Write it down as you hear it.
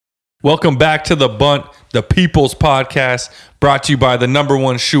Welcome back to the Bunt, the People's Podcast, brought to you by the number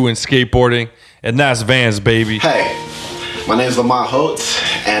one shoe in skateboarding, and that's Vans, baby. Hey, my name is Lamont Holtz,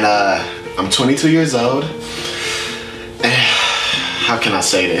 and I'm 22 years old. And how can I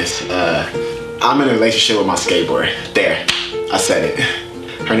say this? I'm in a relationship with my skateboard. There, I said it.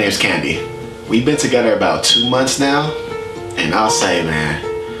 Her name's Candy. We've been together about 2 months now, and I'll say, man,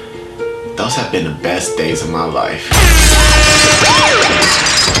 those have been the best days of my life.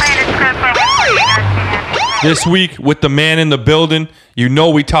 This week, with the man in the building, you know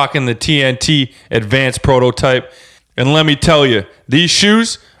we talking the TNT Advanced Prototype. And let me tell you, these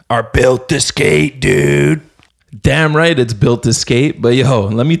shoes are built to skate, dude. Damn right it's built to skate, but yo,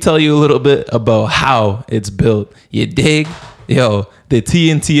 let me tell you a little bit about how it's built. You dig? Yo, the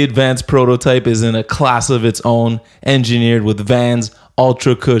TNT Advanced Prototype is in a class of its own, engineered with Vans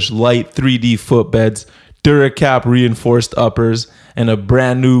Ultra Cush light 3D footbeds, Duracap reinforced uppers, and a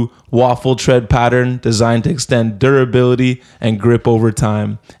brand new waffle tread pattern designed to extend durability and grip over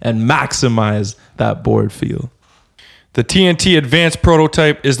time and maximize that board feel. The TNT Advanced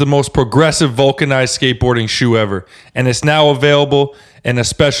Prototype is the most progressive vulcanized skateboarding shoe ever, and it's now available in a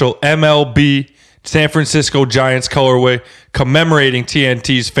special MLB San Francisco Giants colorway commemorating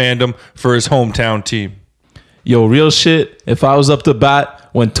TNT's fandom for his hometown team. Yo, real shit, if I was up to bat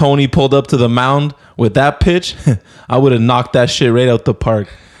when Tony pulled up to the mound with that pitch, I would have knocked that shit right out the park.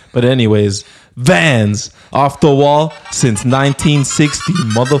 But anyways, Vans, off the wall since 1960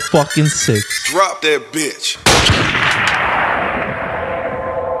 motherfucking 6. Drop that bitch.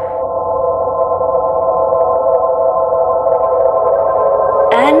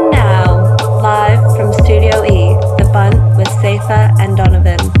 And now, live from Studio E, The Bunt with Safer and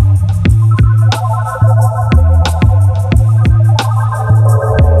Donovan.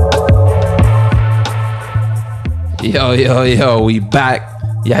 Yo, we back.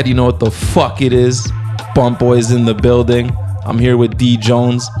 Yeah, do you know what the fuck it is? Bump Boys in the building. I'm here with D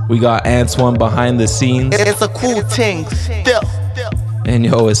Jones. We got S07 behind the scenes. It's a cool thing still. And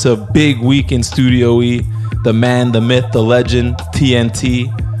yo, it's a big week in Studio E. The man, the myth, the legend,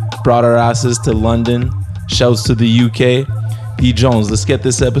 TNT, brought our asses to London. Shouts to the UK. D Jones, let's get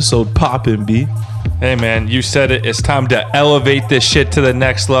this episode popping, B. Hey man, you said it. It's time to elevate this shit to the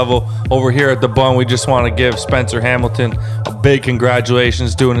next level. Over here at the Bun, we just want to give Spencer Hamilton a big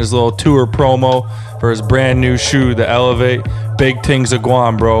congratulations doing his little tour promo for his brand new shoe, the Elevate. Big things of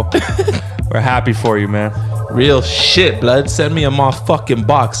Guam, bro. We're happy for you, man. Real shit, blood. Send me a motherfucking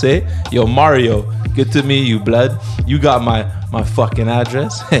box, eh? Yo, Mario, good to meet you, blood. You got my fucking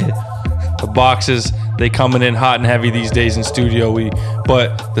address. The boxes, they coming in hot and heavy these days in Studio E,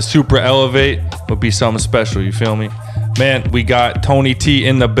 but the Super Elevate would be something special, you feel me? Man, we got Tony T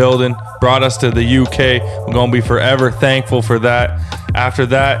in the building, brought us to the UK. We're going to be forever thankful for that. After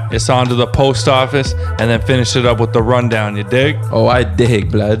that, it's on to the post office, and then finish it up with the rundown, you dig? Oh, I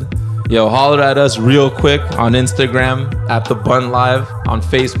dig, blood. Yo, holler at us real quick on Instagram at The Bunt Live, on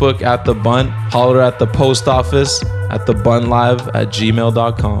Facebook at The Bunt. Holler at the post office at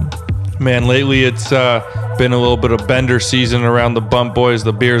thebuntlive@gmail.com. Man, lately it's been a little bit of bender season around the Bunt Boys.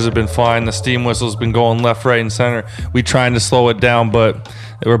 The beers have been flying. The steam whistle's been going left, right, and center. We trying to slow it down, but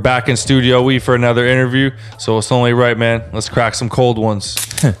we're back in Studio E for another interview, so it's only right, man. Let's crack some cold ones.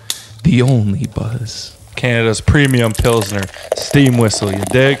 The only buzz. Canada's premium Pilsner, steam whistle, you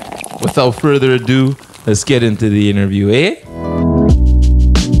dig? Without further ado, let's get into the interview, eh?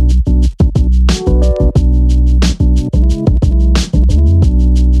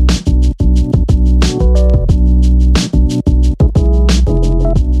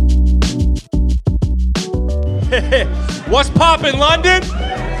 What's poppin', London?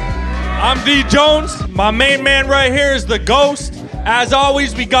 I'm D Jones. My main man right here is the Ghost. As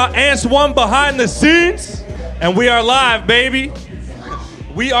always, we got S07 behind the scenes, and we are live, baby.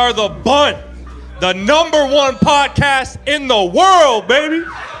 We are the Bunt, the number one podcast in the world, baby.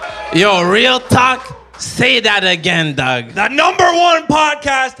 Yo, real talk. Say that again, Doug. The number one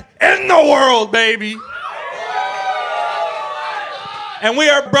podcast in the world, baby. And we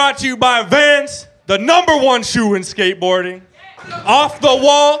are brought to you by Vans, the number one shoe in skateboarding. Off the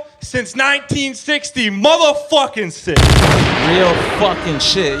wall since 1960 motherfucking 6. Real fucking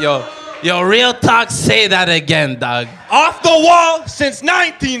shit, yo. Yo, real talk. Say that again, Doug. Off the wall since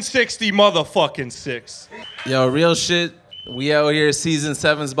 1960 motherfucking 6. Yo, real shit. We out here, season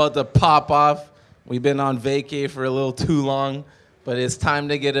 7's about to pop off. We've been on vacay for a little too long, but it's time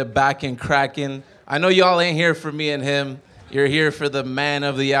to get it back and cracking. I know y'all ain't here for me and him. You're here for the man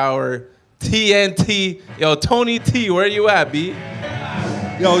of the hour, TNT. Yo, Tony T, where you at, B?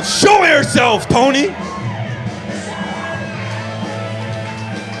 Yo, show yourself, Tony.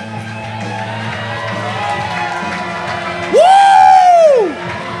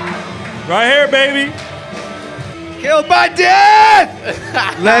 Right here, baby. Killed by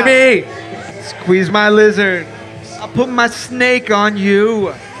death! Let me squeeze my lizard. I'll put my snake on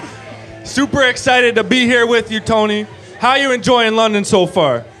you. Super excited to be here with you, Tony. How you enjoying London so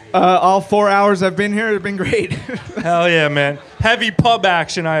far? All 4 hours I've been here have been great. Hell yeah, man. Heavy pub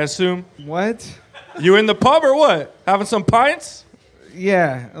action, I assume. What? You in the pub or what? Having some pints?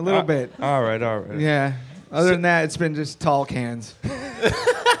 Yeah, a little bit. All right. Yeah. Other than that, it's been just tall cans.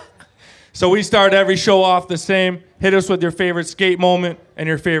 So we start every show off the same. Hit us with your favorite skate moment and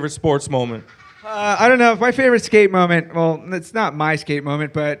your favorite sports moment. I don't know. My favorite skate moment, well, it's not my skate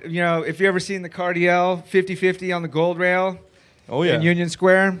moment, but, you know, if you ever seen the Cardiel 50-50 on the Gold Rail in Union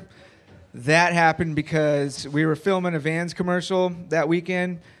Square, that happened because we were filming a Vans commercial that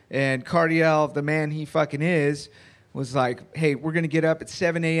weekend, and Cardiel, the man he fucking is, was like, hey, we're going to get up at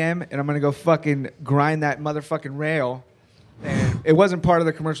 7 a.m., and I'm going to go fucking grind that motherfucking rail. And it wasn't part of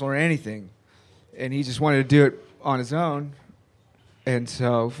the commercial or anything. And he just wanted to do it on his own. And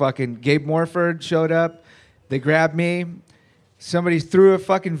so fucking Gabe Morford showed up. They grabbed me. Somebody threw a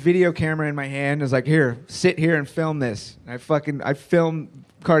fucking video camera in my hand and was like, here, sit here and film this. And I filmed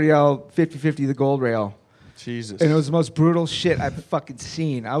Cardiel 50-50 the Gold Rail. Jesus. And it was the most brutal shit I've fucking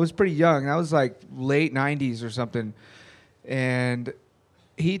seen. I was pretty young. I was like late 90s or something. And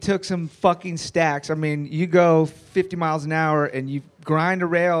he took some fucking stacks. I mean, you go 50 miles an hour and you grind a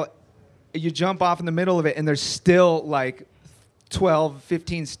rail, you jump off in the middle of it, and there's still like 12,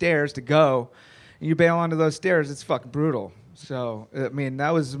 15 stairs to go. And you bail onto those stairs, it's fucking brutal. So, I mean,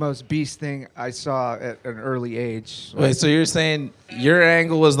 that was the most beast thing I saw at an early age. Wait, so you're saying your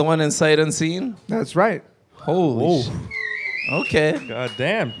angle was the one in sight unseen? That's right. Holy shit. Okay. God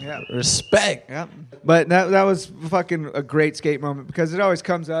damn. Yeah. Respect. Yeah. But that was fucking a great skate moment because it always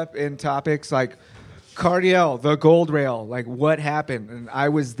comes up in topics like Cardiel, the Gold Rail, like what happened? And I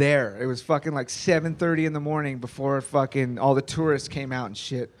was there. It was fucking like 7:30 in the morning before fucking all the tourists came out and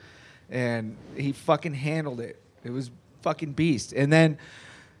shit. And he fucking handled it. It was fucking beast. And then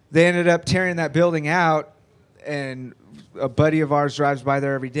they ended up tearing that building out, and a buddy of ours drives by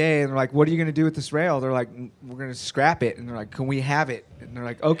there every day, and they're like, what are you going to do with this rail? They're like, we're going to scrap it. And they're like, can we have it? And they're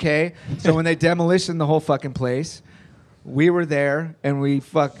like, okay. So when they demolitioned the whole fucking place, we were there, and we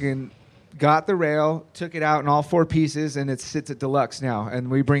fucking got the rail, took it out in all 4 pieces, and it sits at Deluxe now.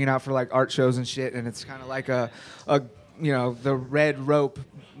 And we bring it out for like art shows and shit, and it's kind of like a you know, the red rope,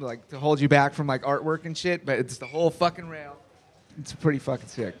 like to hold you back from like artwork and shit, but it's the whole fucking rail. It's pretty fucking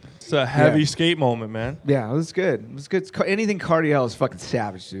sick. It's a heavy skate moment, man. Yeah, it was good. It was good. Anything Cardiel is fucking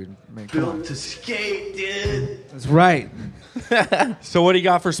savage, dude. I mean, come on. Built to skate, dude. That's right. So what do you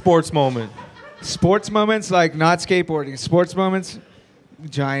got for sports moment? Sports moments, like not skateboarding. Sports moments,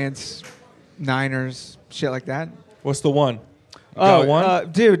 Giants, Niners, shit like that. What's the one? You got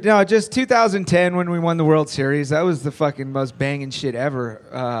one? Dude, no, just 2010 when we won the World Series. That was the fucking most banging shit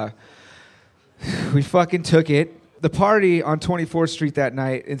ever. We fucking took it. The party on 24th Street that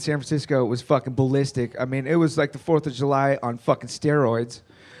night in San Francisco was fucking ballistic. I mean, it was like the 4th of July on fucking steroids.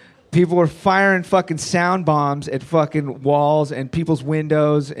 People were firing fucking sound bombs at fucking walls and people's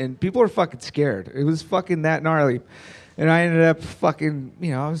windows, and people were fucking scared. It was fucking that gnarly. And I ended up fucking,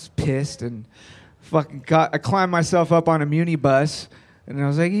 you know, I was pissed and fucking I climbed myself up on a Muni bus, and I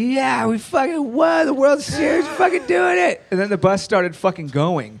was like, yeah, we fucking won the World Series, fucking doing it. And then the bus started fucking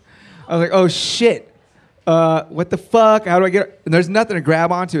going. I was like, oh shit. What the fuck? How do I get? And there's nothing to grab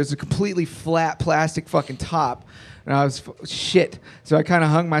onto. It's a completely flat plastic fucking top. And I was shit. So I kind of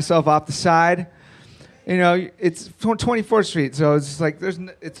hung myself off the side. You know, it's 24th Street, so it's like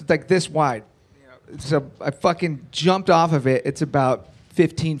it's like this wide. You know, so I fucking jumped off of it. It's about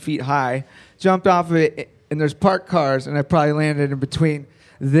 15 feet high. Jumped off of it, and there's parked cars, and I probably landed in between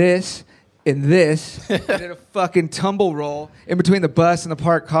this and this, and did a fucking tumble roll in between the bus and the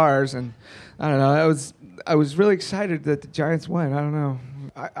parked cars, and I don't know. I was really excited that the Giants won. I don't know.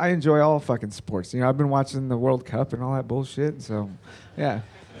 I enjoy all fucking sports. You know, I've been watching the World Cup and all that bullshit. So, yeah.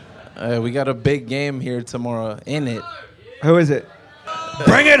 We got a big game here tomorrow in it. Who is it?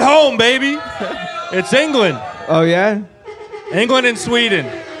 Bring it home, baby. It's England. Oh, yeah? England and Sweden.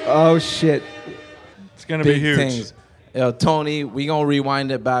 Oh, shit. It's going to be Big huge. things. Yo, Tony, we going to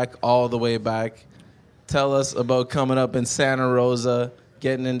rewind it back all the way back. Tell us about coming up in Santa Rosa,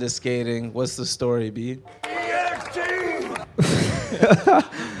 getting into skating. What's the story, B?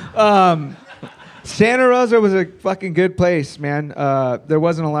 Santa Rosa was a fucking good place, man. There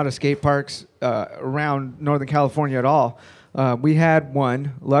wasn't a lot of skate parks around Northern California at all. We had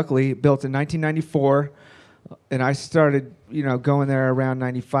one, luckily, built in 1994, and I started, you know, going there around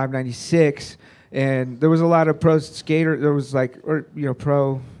 95, 96, and there was a lot of pro skater. There was like, or you know,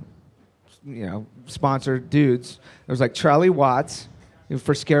 pro sponsored dudes. There was like Charlie Watts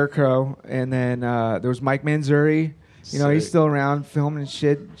for Scarecrow, and then there was Mike Manzuri. He's still around filming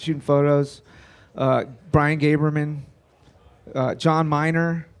shit, shooting photos. Brian Gaberman, John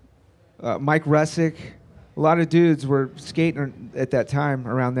Miner, Mike Russick. A lot of dudes were skating at that time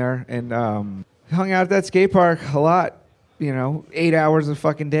around there, and hung out at that skate park a lot. 8 hours a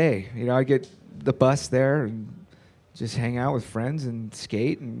fucking day. I get the bus there and just hang out with friends and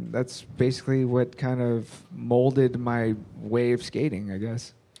skate, and that's basically what kind of molded my way of skating, I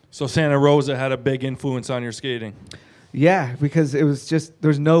guess. So Santa Rosa had a big influence on your skating. Yeah, because it was just,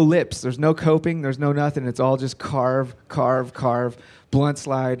 there's no lips, there's no coping, there's no nothing. It's all just carve, blunt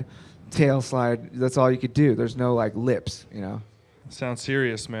slide, tail slide. That's all you could do. There's no like lips, Sounds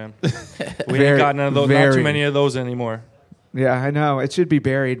serious, man. We ain't got none of those, not too many of those anymore. Yeah, I know. It should be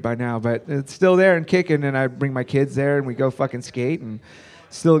buried by now, but it's still there and kicking, and I bring my kids there, and we go fucking skate, and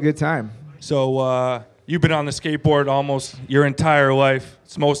still a good time. So you've been on the skateboard almost your entire life.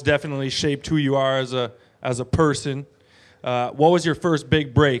 It's most definitely shaped who you are as a person. What was your first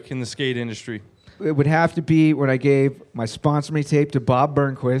big break in the skate industry? It would have to be when I gave my sponsor me tape to Bob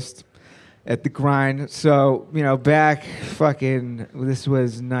Burnquist at the Grind. So, back fucking, this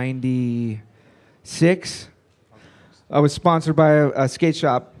was 96. I was sponsored by a skate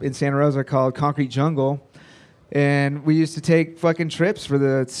shop in Santa Rosa called Concrete Jungle, and we used to take fucking trips for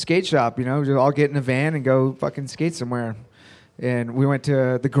the skate shop, we'd all get in a van and go fucking skate somewhere. And we went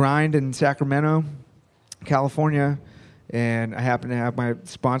to the Grind in Sacramento, California, and I happened to have my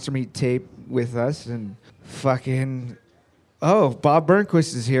sponsor meet tape with us, and fucking, Bob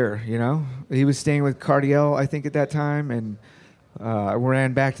Burnquist is here, He was staying with Cardiel, I think, at that time, and I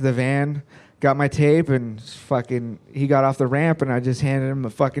ran back to the van, got my tape, and fucking, he got off the ramp, and I just handed him a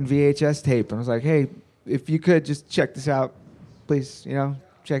fucking VHS tape. And I was like, hey, if you could just check this out, please,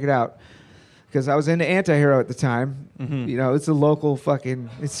 check it out. Because I was into Anti-Hero at the time. Mm-hmm. It's a local fucking,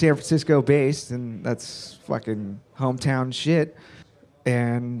 it's San Francisco based, and that's fucking hometown shit.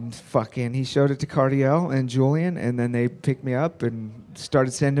 And fucking, he showed it to Cardiel and Julian, and then they picked me up and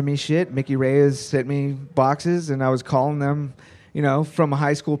started sending me shit. Mickey Reyes sent me boxes, and I was calling them, from a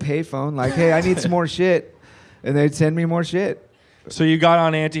high school payphone, like, hey, I need some more shit. And they'd send me more shit. So you got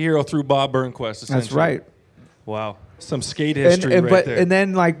on Anti-Hero through Bob Burnquist, essentially. That's right. Wow. Some skate history there. And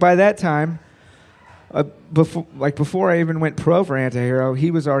then, like, by that time, before I even went pro for Anti-Hero,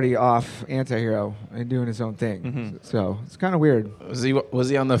 he was already off Anti-Hero and doing his own thing. Mm-hmm. So it's kind of weird. Was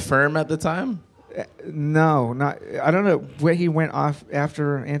he on the firm at the time? No, not. I don't know where he went off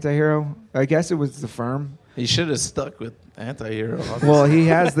after Anti-Hero. I guess it was the firm. He should have stuck with Anti-Hero. Well, he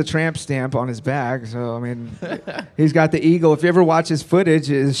has the tramp stamp on his back, so I mean, he's got the eagle. If you ever watch his footage,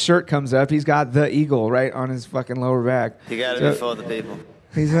 his shirt comes up. He's got the eagle right on his fucking lower back. You got to be for the people.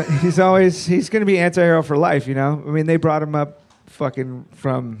 He's going to be Anti-Hero for life, I mean, they brought him up fucking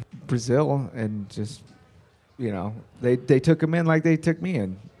from Brazil, and just, they took him in like they took me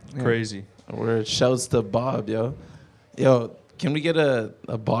in. Yeah. Crazy. Word. Shouts to Bob, yo. Yo, can we get a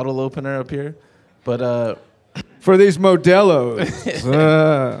bottle opener up here? But for these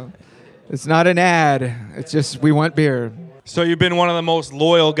Modelos, it's not an ad. It's just we want beer. So you've been one of the most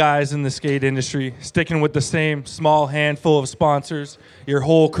loyal guys in the skate industry, sticking with the same small handful of sponsors your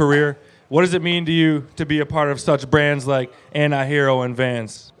whole career. What does it mean to you to be a part of such brands like Anti-Hero and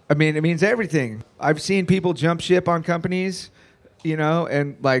Vans? I mean, it means everything. I've seen people jump ship on companies,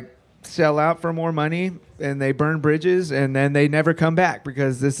 and like sell out for more money, and they burn bridges, and then they never come back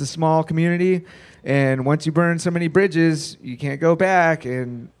because this is a small community. And once you burn so many bridges, you can't go back,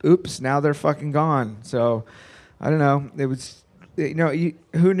 and oops, now they're fucking gone. So, I don't know. It was,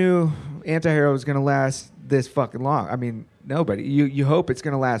 who knew Anti-Hero was going to last this fucking long? I mean, nobody. You hope it's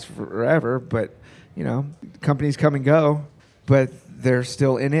going to last forever, but, companies come and go, but they're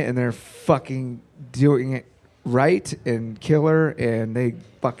still in it, and they're fucking doing it right and killer, and they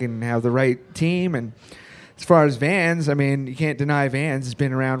fucking have the right team. And as far as Vans, I mean, you can't deny Vans has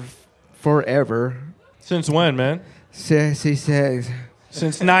been around forever. Since when, man? Since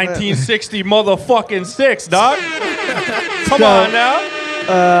 1960 motherfucking 6, dog. Come on now.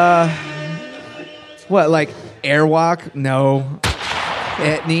 What, like Airwalk? No.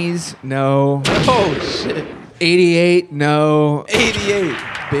 Etnies? No. Oh, shit. 88? No. 88.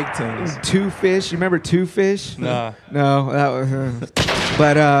 Big things. Two Fish? You remember Two Fish? Nah. No, that was...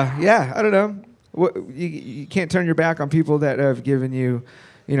 But, yeah, I don't know. You can't turn your back on people that have given you,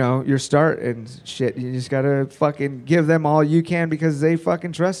 your start and shit. You just got to fucking give them all you can because they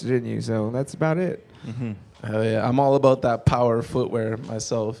fucking trusted in you. So that's about it. Mm-hmm. Hell yeah. I'm all about that power footwear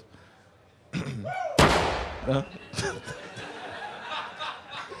myself.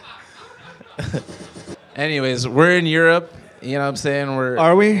 Anyways, we're in Europe. You know what I'm saying?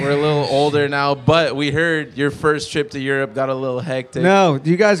 Are we? We're a little older now, but we heard your first trip to Europe got a little hectic. No,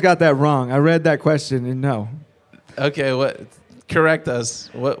 you guys got that wrong. I read that question and no. Okay, what? Correct us.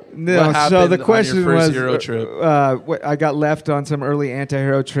 What So happened the question on your first was, Euro trip? I got left on some early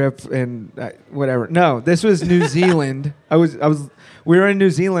anti-hero trip and whatever. No, this was New Zealand. We were in New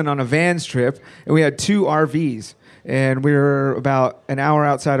Zealand on a Vans trip, and we had 2 RVs, and we were about an hour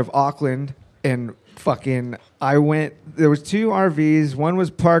outside of Auckland, and there was 2 RVs. One was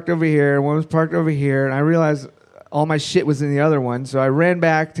parked over here, one was parked over here, and I realized all my shit was in the other one. So I ran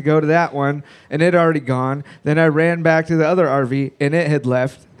back to go to that one, and it had already gone. Then I ran back to the other RV, and it had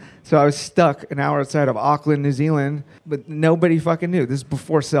left. So I was stuck an hour outside of Auckland, New Zealand, but nobody fucking knew. This is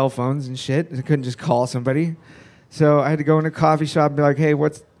before cell phones and shit. I couldn't just call somebody. So I had to go in a coffee shop and be like, hey,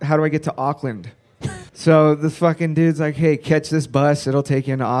 how do I get to Auckland? So the fucking dude's like, hey, catch this bus. It'll take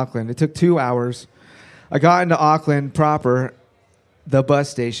you into Auckland. It took 2 hours. I got into Auckland proper, the bus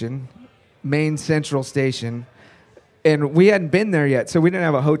station, main central station, and we hadn't been there yet, so we didn't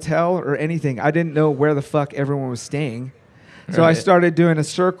have a hotel or anything. I didn't know where the fuck everyone was staying. So I started doing a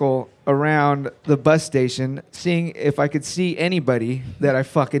circle around the bus station, seeing if I could see anybody that I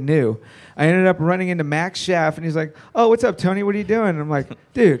fucking knew. I ended up running into Max Schaff, and he's like, oh, what's up, Tony? What are you doing? And I'm like,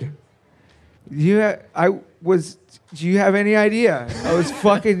 dude, do you have any idea? I was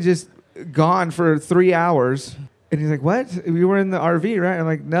fucking just gone for 3 hours. And he's like, what? We were in the RV, right? I'm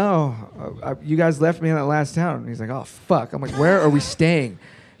like, no, you guys left me in that last town. And he's like, oh, fuck. I'm like, where are we staying?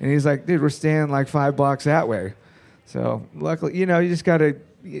 And he's like, dude, we're staying like 5 blocks that way. So luckily, you just got to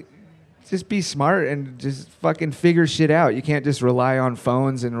just be smart and just fucking figure shit out. You can't just rely on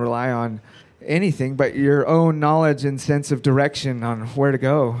phones and rely on anything but your own knowledge and sense of direction on where to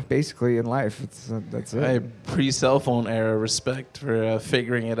go, basically, in life. That's it. Pre-cell phone era, respect for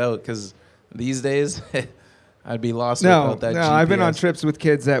figuring it out, because these days... I'd be lost without that GPS. I've been on trips with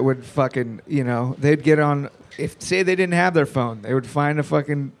kids that would fucking, they'd get on, say they didn't have their phone, they would find a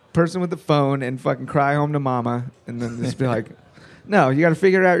fucking person with a phone and fucking cry home to mama, and then just be like, no, you got to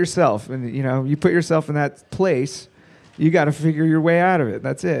figure it out yourself. And, you put yourself in that place, you got to figure your way out of it.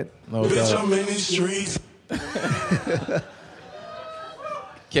 That's it. No doubt. I'm in these streets.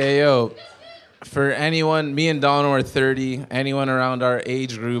 Okay, yo, for anyone, me and Dono are 30, anyone around our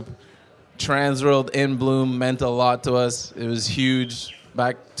age group, Transworld in Bloom meant a lot to us. It was huge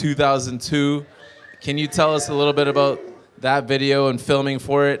back 2002. Can you tell us a little bit about that video and filming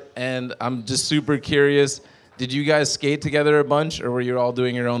for it? And I'm just super curious, did you guys skate together a bunch, or were you all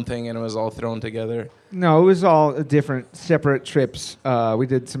doing your own thing and it was all thrown together? No, it was all different, separate trips. We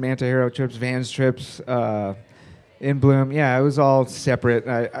did some anti-hero trips, Vans trips, in Bloom. Yeah, it was all separate.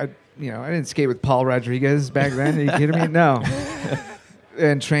 I didn't skate with Paul Rodriguez back then. Are you kidding me? No.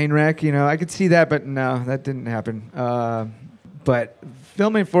 And Trainwreck, I could see that, but no, that didn't happen. But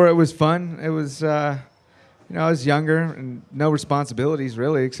filming for it was fun. It was, I was younger and no responsibilities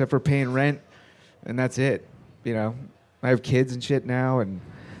really, except for paying rent, and that's it. I have kids and shit now,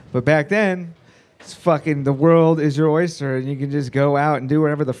 but back then, it's fucking the world is your oyster, and you can just go out and do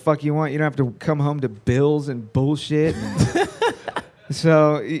whatever the fuck you want. You don't have to come home to bills and bullshit.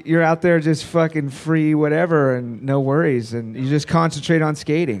 So you're out there just fucking free whatever and no worries, and you just concentrate on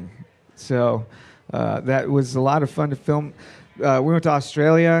skating. So that was a lot of fun to film. We went to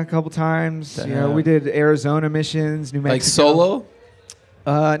Australia a couple times. We did Arizona missions, New Mexico. Like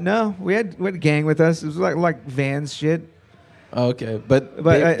solo? No, we had a gang with us. It was like Vans shit. Okay, but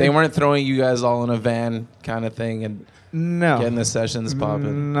they weren't throwing you guys all in a van kind of thing and getting the sessions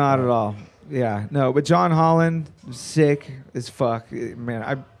popping? Not at all. Yeah, no, but John Holland was sick as fuck.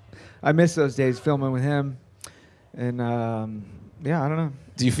 Man, I miss those days filming with him. And, I don't know.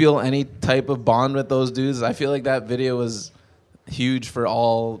 Do you feel any type of bond with those dudes? I feel like that video was huge for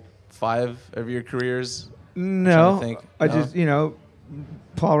all 5 of your careers. No, I just,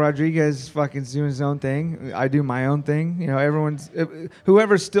 Paul Rodriguez fucking doing his own thing. I do my own thing.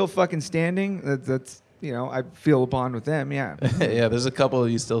 Whoever's still fucking standing, that's... I feel a bond with them, yeah. Yeah, there's a couple of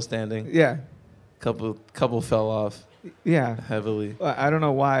you still standing. Yeah. Couple fell off. Yeah. Heavily. I don't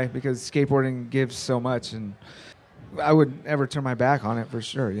know why, because skateboarding gives so much, and I would never turn my back on it for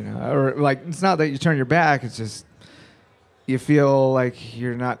sure, Or, it's not that you turn your back, it's just you feel like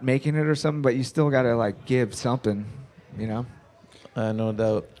you're not making it or something, but you still got to, give something, No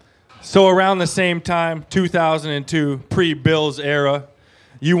doubt. So around the same time, 2002, pre-Bills era,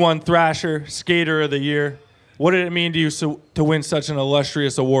 you won Thrasher Skater of the Year. What did it mean to you to win such an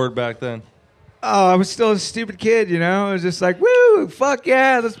illustrious award back then? Oh, I was still a stupid kid, I was just like, woo, fuck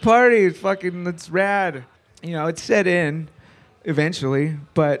yeah, let's party. It's rad. It set in eventually,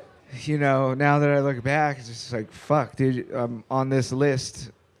 but you know, now that I look back, it's just like, fuck, dude, I'm on this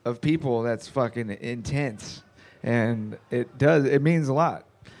list of people that's fucking intense. And it means a lot.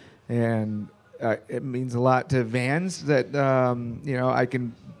 And it means a lot to Vans that, you know, I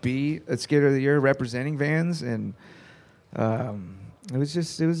can be a Skater of the Year representing Vans. And it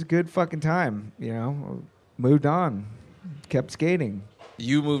was a good fucking time, you know. Moved on, kept skating.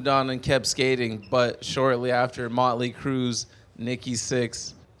 You moved on and kept skating, but shortly after, Motley Crue's Nikki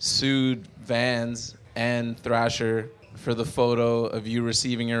Sixx sued Vans and Thrasher for the photo of you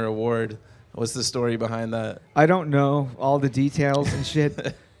receiving your award. What's the story behind that? I don't know all the details and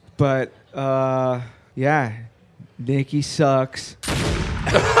shit, but yeah, Nikki sucks.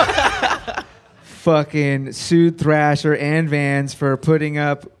 Fucking sued Thrasher and Vans for putting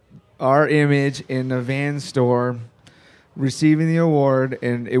up our image in the Vans store, receiving the award,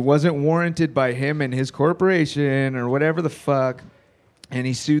 and it wasn't warranted by him and his corporation or whatever the fuck. And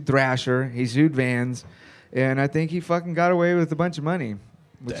he sued Thrasher, he sued Vans, and I think he fucking got away with a bunch of money,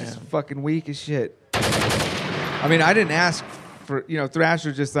 which is fucking weak as shit. I mean, I didn't ask for, you know,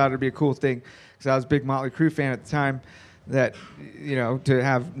 Thrasher just thought it'd be a cool thing because I was a big Motley Crue fan at the time, that, you know, to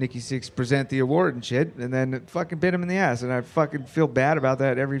have Nikki Sixx present the award and shit, and then it fucking bit him in the ass, and I fucking feel bad about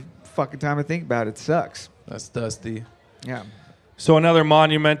that every fucking time I think about it. It sucks. That's dusty. Yeah. So another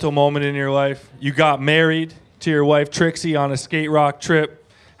monumental moment in your life. You got married to your wife Trixie on a skate rock trip.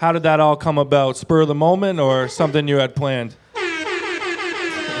 How did that all come about? Spur of the moment or something you had planned?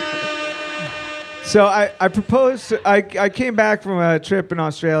 So I proposed. I came back from a trip in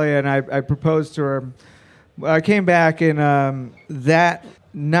Australia and I proposed to her. I came back and that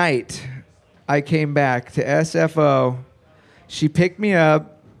night I came back to SFO. She picked me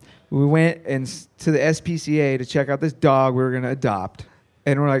up. We went to the SPCA to check out this dog we were going to adopt.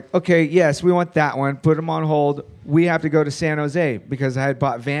 And we're like, okay, yes, we want that one. Put him on hold. We have to go to San Jose because I had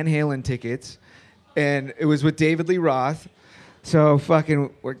bought Van Halen tickets. And it was with David Lee Roth. So fucking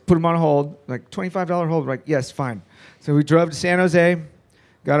put him on hold, like $25 hold. We're like, yes, fine. So we drove to San Jose,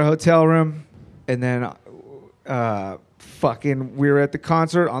 got a hotel room, and then fucking we were at the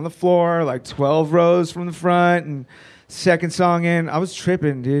concert on the floor, like 12 rows from the front, and second song in, I was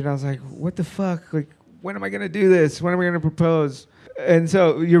tripping, dude. I was like, what the fuck? Like, when am I going to do this? when am I going to propose? And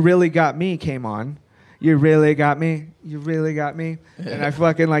so You Really Got Me came on. You really got me. You really got me. And I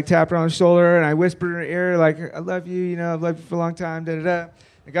fucking like tapped her on the shoulder and I whispered in her ear like, I love you. You know, I've loved you for a long time. Da da da.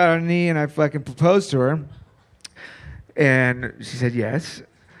 I got on a knee and I fucking proposed to her. And she said yes.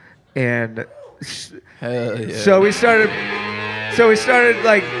 And Hell yeah. so we started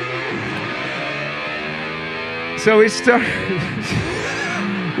like. So we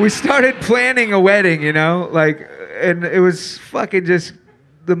started planning a wedding, you know, like, and it was fucking just.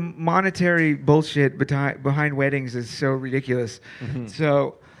 The monetary bullshit behind weddings is so ridiculous. Mm-hmm.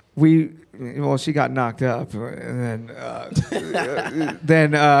 So she got knocked up, and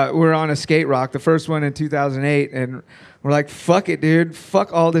then we're on a skate rock, the first one in 2008, and we're like, fuck it, dude,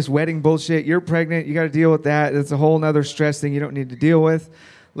 fuck all this wedding bullshit. You're pregnant, you got to deal with that. It's a whole nother stress thing you don't need to deal with.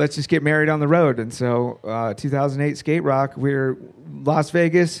 Let's just get married on the road. And so 2008 skate rock, we're Las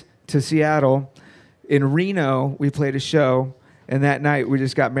Vegas to Seattle. In Reno, we played a show. And that night, we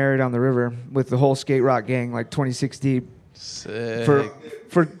just got married on the river with the whole skate rock gang, like 26 deep, Sick.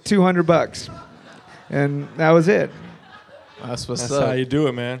 for $200, and that was it. That's what's That's up. how you do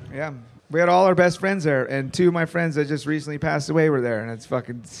it, man. Yeah, we had all our best friends there, and two of my friends that just recently passed away were there, and it's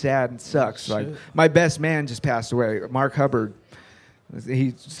fucking sad and sucks. Like my best man just passed away, Mark Hubbard.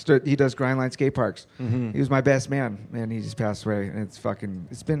 He does Grindline skate parks. Mm-hmm. He was my best man, and he just passed away. And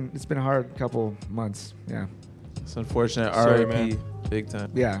it's been a hard couple months. Yeah. It's unfortunate. Sorry, R.I.P. man. Big time.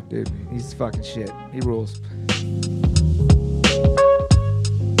 Yeah, dude. He's fucking shit. He rules.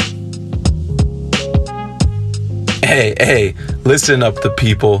 Hey, listen up, the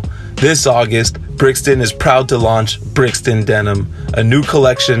people. This August, Brixton is proud to launch Brixton Denim, a new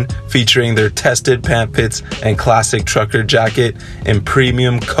collection featuring their tested pant pits and classic trucker jacket in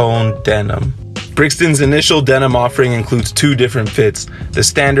premium cone denim. Brixton's initial denim offering includes two different fits, the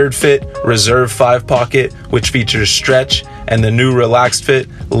standard fit, Reserve 5 Pocket, which features stretch, and the new relaxed fit,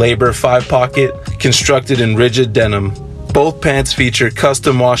 Labor 5 Pocket, constructed in rigid denim. Both pants feature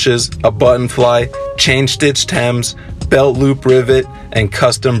custom washes, a button fly, chain-stitched hems, belt loop rivet, and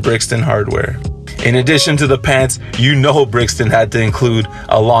custom Brixton hardware. In addition to the pants, you know Brixton had to include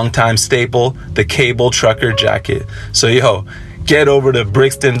a longtime staple, the cable trucker jacket. So get over to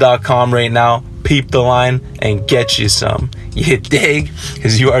Brixton.com right now, peep the line, and get you some. You dig?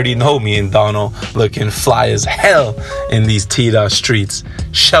 Because you already know me and Donald looking fly as hell in these T-Dot streets.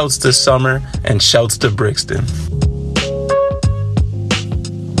 Shouts to Summer and shouts to Brixton.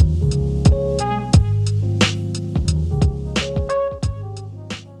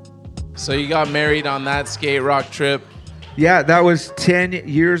 So you got married on that skate rock trip. Yeah, that was 10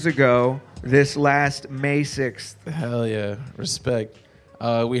 years ago, this last May 6th. Hell yeah, respect.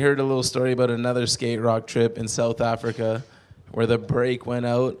 We heard a little story about another skate rock trip in South Africa where the brake went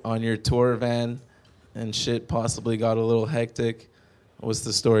out on your tour van and shit possibly got a little hectic. What's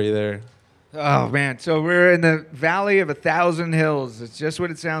the story there? Oh, man. So we're in the Valley of 1,000 Hills. It's just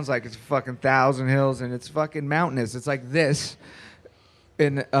what it sounds like. It's fucking 1,000 hills, and it's fucking mountainous. It's like this.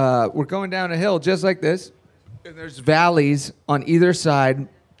 And we're going down a hill just like this. And there's valleys on either side.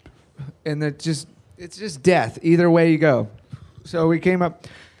 And it's just death either way you go. So we came up.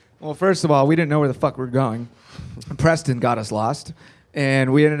 Well, first of all, we didn't know where the fuck we were going. Preston got us lost.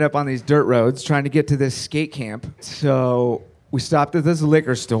 And we ended up on these dirt roads trying to get to this skate camp. So we stopped at this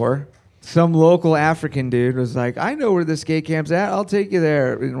liquor store. Some local African dude was like, I know where the skate camp's at. I'll take you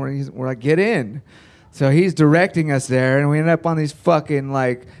there. And we're like, get in. So he's directing us there, and we end up on these fucking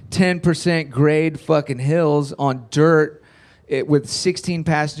like 10% grade fucking hills on dirt with 16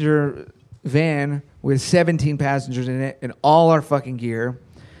 passenger van with 17 passengers in it and all our fucking gear.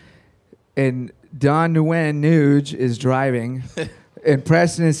 And Don Nguyen Nuge is driving, and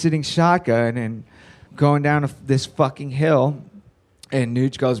Preston is sitting shotgun and going down this fucking hill. And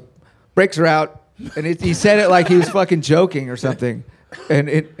Nuge goes, brakes are out. And he said it like he was fucking joking or something.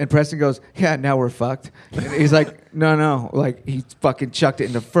 And Preston goes, yeah, now we're fucked. And he's like, no. Like, he fucking chucked it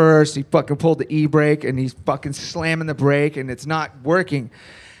into first. He fucking pulled the e-brake, and he's fucking slamming the brake, and it's not working.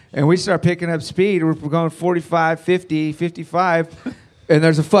 And we start picking up speed. We're going 45, 50, 55. And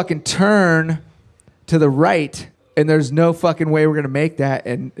there's a fucking turn to the right. And there's no fucking way we're going to make that.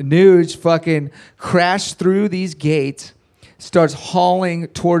 And Nuge fucking crashed through these gates, starts hauling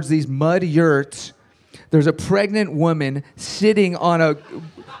towards these mud yurts. There's a pregnant woman sitting on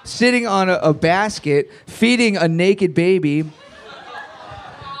a basket, feeding a naked baby.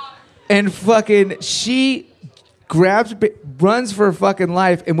 And fucking she runs for her fucking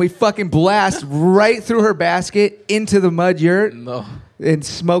life, and we fucking blast right through her basket into the mud yurt and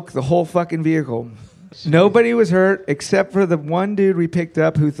smoke the whole fucking vehicle. Jeez. Nobody was hurt except for the one dude we picked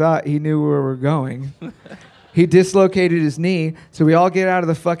up who thought he knew where we were going. He dislocated his knee, so we all get out of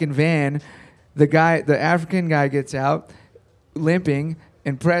the fucking van. The African guy gets out, limping,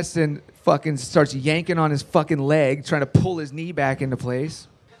 and Preston fucking starts yanking on his fucking leg, trying to pull his knee back into place.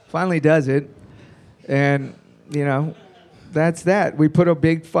 Finally does it, and, you know, that's that. We put a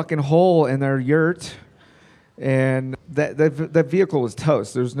big fucking hole in their yurt, and that vehicle was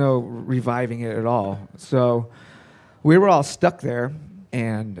toast. There's no reviving it at all. So we were all stuck there.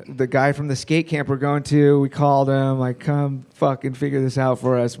 And the guy from the skate camp we're going to, we called him, like, come fucking figure this out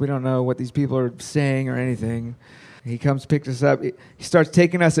for us. We don't know what these people are saying or anything. He comes, picks us up. He starts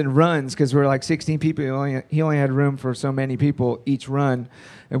taking us in runs because we're like 16 people. He only had room for so many people each run.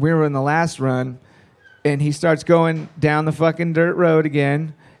 And we were in the last run. And he starts going down the fucking dirt road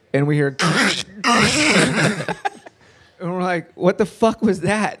again. And we hear... and we're like, what the fuck was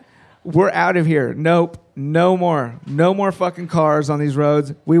that? We're out of here. Nope. No more fucking cars on these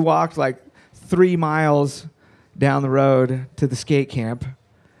roads. We walked like 3 miles down the road to the skate camp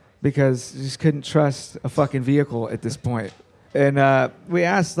because you just couldn't trust a fucking vehicle at this point. And we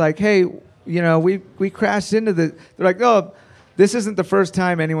asked, like, hey, you know, we crashed into the... They're like, oh, this isn't the first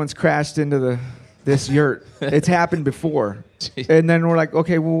time anyone's crashed into this yurt. It's happened before. And then we're like,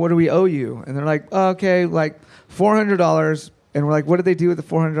 okay, well, what do we owe you? And they're like, oh, okay, like $400. And we're like, what do they do with the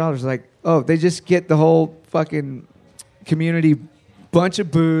 $400? Like, oh, they just get the whole fucking community bunch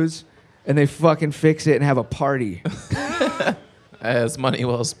of booze, and they fucking fix it and have a party. That's money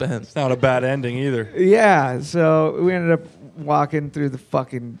well spent. It's not a bad ending either. Yeah, so we ended up walking through the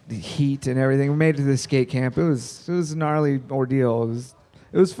fucking heat and everything. We made it to the skate camp. It was a gnarly ordeal.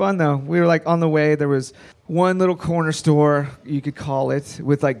 It was fun, though. We were, like, on the way. There was one little corner store, you could call it,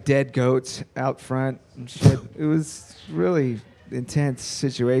 with, like, dead goats out front and shit. It was really intense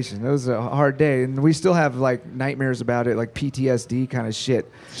situation. It was a hard day, and we still have, like, nightmares about it, like PTSD kind of shit.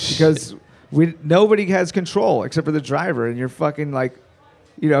 Because nobody has control except for the driver, and you're fucking, like,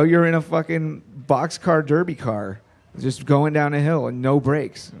 you know, you're in a fucking boxcar derby car just going down a hill and no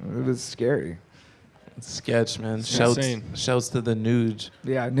brakes. It was scary. Sketch, man. Shouts to the Nuge.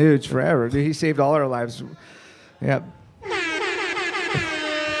 Yeah, Nuge forever. Dude, he saved all our lives. Yeah.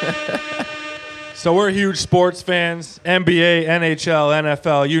 So we're huge sports fans. NBA, NHL,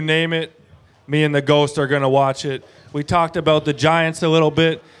 NFL, you name it. Me and the Ghost are going to watch it. We talked about the Giants a little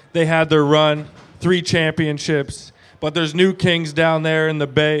bit. They had their run, 3 championships. But there's new kings down there in the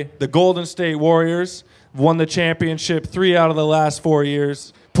Bay. The Golden State Warriors won the championship 3 out of the last 4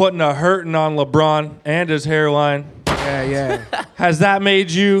 years, putting a hurting on LeBron and his hairline. Yeah. Has that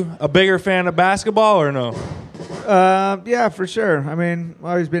made you a bigger fan of basketball or no? Yeah, for sure. I mean, I've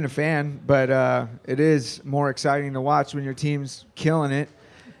always been a fan, but it is more exciting to watch when your team's killing it,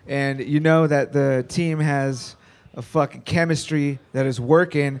 and you know that the team has a fucking chemistry that is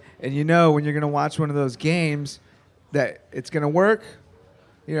working, and you know when you're gonna watch one of those games that it's gonna work.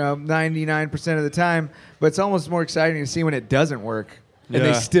 99% of the time, but it's almost more exciting to see when it doesn't work and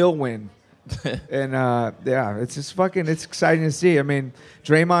they still win. And it's just it's exciting to see. I mean,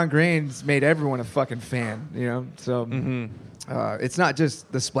 Draymond Green's made everyone a fucking fan, so it's not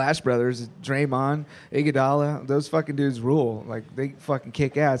just the Splash Brothers. Draymond, Iguodala, those fucking dudes rule. Like, they fucking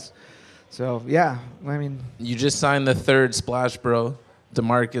kick ass. So, yeah, I mean. You just signed the third Splash Bro,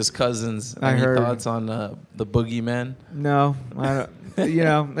 DeMarcus Cousins. I heard. Any thoughts on the Boogeyman? No, I don't.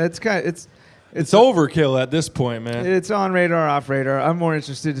 It's kind of It's overkill at this point, man. It's on radar, off radar. I'm more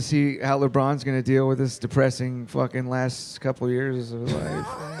interested to see how LeBron's going to deal with this depressing fucking last couple years of life.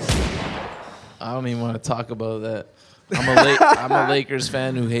 I don't even want to talk about that. I'm a Lakers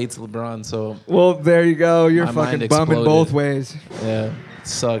fan who hates LeBron, so. Well, there you go. You're my fucking mind bumming exploded. both ways. Yeah, it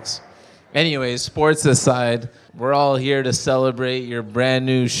sucks. Anyways, sports aside, we're all here to celebrate your brand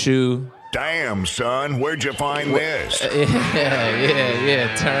new shoe. Damn, son, where'd you find this?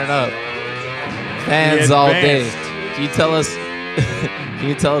 Yeah, turn up. Fans all day. Can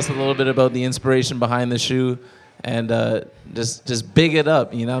you tell us a little bit about the inspiration behind the shoe and just big it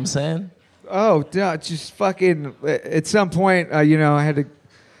up, you know what I'm saying? Oh, just fucking at some point, I had to,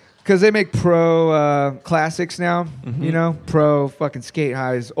 because they make pro classics now, pro fucking skate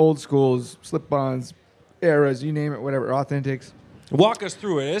highs, old schools, slip-ons, eras, you name it, whatever, authentics. Walk us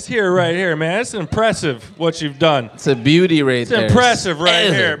through it. It's here, right here, man. It's impressive what you've done. It's a beauty right there. It's impressive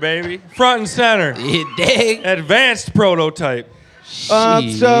right here, baby. Front and center. You dig? Advanced prototype.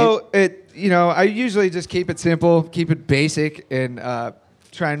 So I usually just keep it simple, keep it basic, and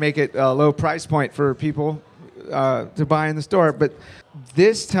try and make it a low price point for people to buy in the store. But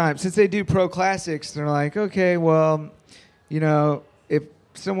this time, since they do pro classics, they're like, okay, well, if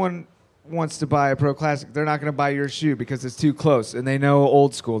someone wants to buy a pro classic, they're not going to buy your shoe because it's too close, and they know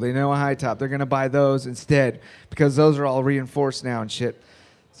old school, they know a high top. They're going to buy those instead because those are all reinforced now and shit.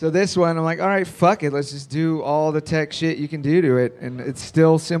 So this one, I'm like, all right, fuck it, let's just do all the tech shit you can do to it, and it's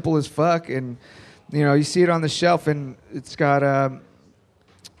still simple as fuck. And you see it on the shelf, and it's got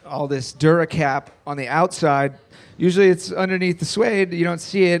all this Duracap on the outside. Usually it's underneath the suede, you don't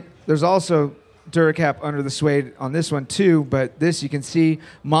see it. There's also Duracap under the suede on this one too, but this you can see.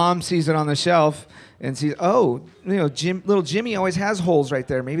 Mom sees it on the shelf and sees, little Jimmy always has holes right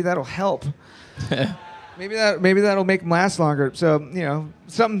there. Maybe that'll help. maybe that'll make them last longer. So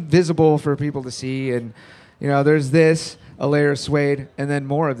something visible for people to see. And there's this, a layer of suede, and then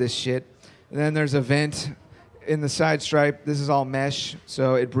more of this shit. And then there's a vent in the side stripe. This is all mesh,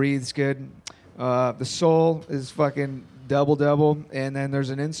 so it breathes good. The sole is fucking double, and then there's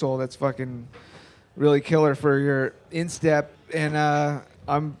an insole that's fucking really killer for your instep, and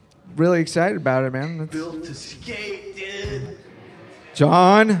I'm really excited about it, man. Built to skate, dude.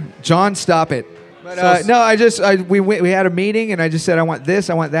 John, stop it. But we had a meeting, and I just said I want this,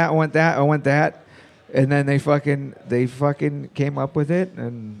 I want that, I want that, I want that, and then they fucking came up with it,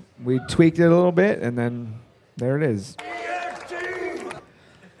 and we tweaked it a little bit, and then there it is.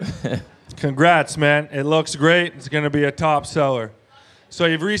 Congrats, man. It looks great. It's going to be a top seller. So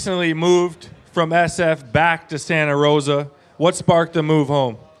you've recently moved from SF back to Santa Rosa. What sparked the move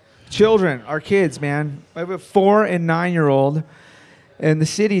home? Children, our kids, man. I have a 4 and 9-year-old, and the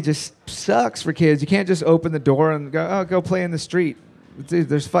city just sucks for kids. You can't just open the door and go play in the street. Dude,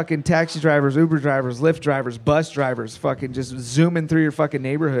 there's fucking taxi drivers, Uber drivers, Lyft drivers, bus drivers fucking just zooming through your fucking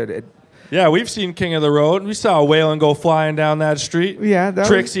neighborhood. Yeah, we've seen King of the Road. We saw Waylon go flying down that street. Yeah,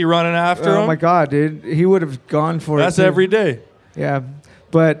 Trixie running after him. Oh my God, dude, he would have gone for it. That's every day. Yeah,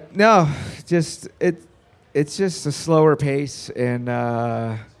 but no, it's just a slower pace, and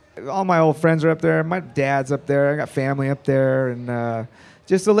all my old friends are up there. My dad's up there. I got family up there, and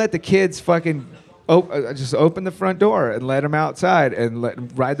just to let the kids fucking just open the front door and let them outside and let them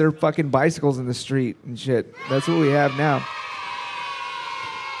ride their fucking bicycles in the street and shit. That's what we have now.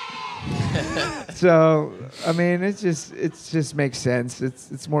 So, I mean, it just makes sense.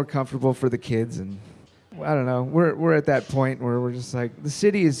 It's more comfortable for the kids, and I don't know. We're at that point where we're just like, the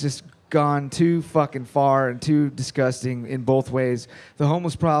city has just gone too fucking far and too disgusting in both ways. The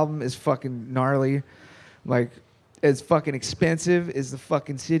homeless problem is fucking gnarly. Like, as fucking expensive as the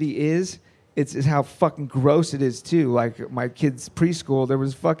fucking city is, it's how fucking gross it is too. Like, my kid's preschool, there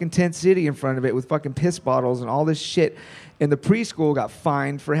was fucking Tent City in front of it with fucking piss bottles and all this shit. And the preschool got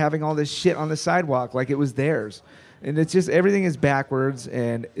fined for having all this shit on the sidewalk like it was theirs. And it's just everything is backwards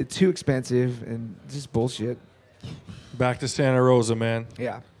and it's too expensive and just bullshit. Back to Santa Rosa, man.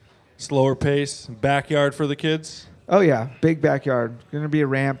 Yeah. Slower pace, backyard for the kids. Oh yeah, big backyard. Gonna be a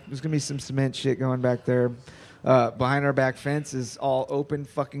ramp. There's gonna be some cement shit going back there. Behind our back fence is all open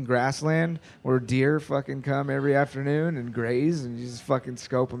fucking grassland where deer fucking come every afternoon and graze, and you just fucking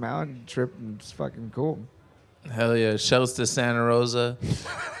scope them out and trip, and it's fucking cool. Hell yeah. Shouts to Santa Rosa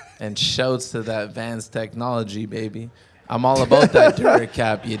and shouts to that Vans technology, baby. I'm all about that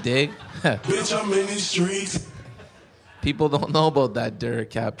Duracap, you dig? Bitch, I'm in these streets. People don't know about that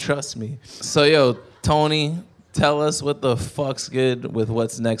Duracap, trust me. So, yo, Tony, tell us what the fuck's good with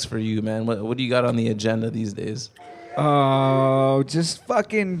what's next for you, man. What do you got on the agenda these days? Oh, just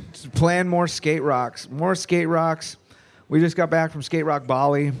fucking plan more skate rocks. More skate rocks. We just got back from Skate Rock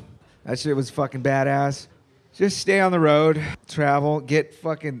Bali. That shit was fucking badass. Just stay on the road, travel, get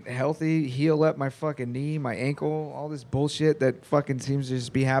fucking healthy, heal up my fucking knee, my ankle, all this bullshit that fucking seems to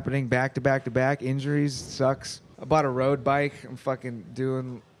just be happening back to back to back. Injuries sucks. I bought a road bike. I'm fucking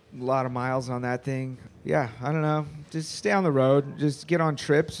doing a lot of miles on that thing. Yeah, I don't know. Just stay on the road. Just get on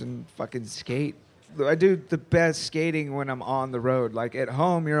trips and fucking skate. I do the best skating when I'm on the road. Like at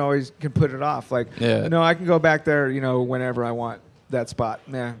home, you're always can put it off. Like, no, I can go back there, whenever I want that spot.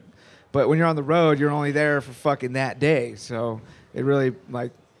 Yeah. But when you're on the road, you're only there for fucking that day. So it really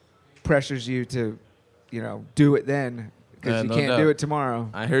like pressures you to, do it then because you can't do it tomorrow.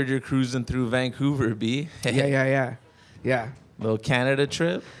 I heard you're cruising through Vancouver, B. Yeah. Little Canada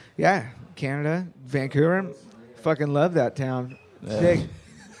trip. Yeah, Canada, Vancouver. Fucking love that town. Yeah. Sick.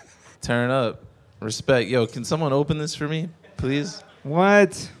 Turn up. Respect. Yo, can someone open this for me, please?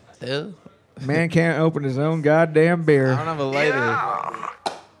 What? Yeah. Man can't open his own goddamn beer. I don't have a lighter.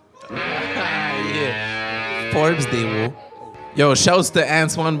 Yeah. Forbes, they will. Yo, shouts to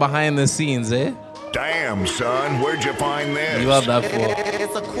Antoine behind the scenes, eh? Damn, son, where'd you find this? You love that fool.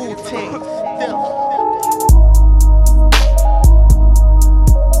 It's a cool thing.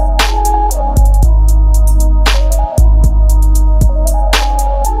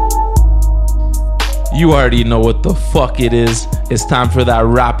 You already know what the fuck it is. It's time for that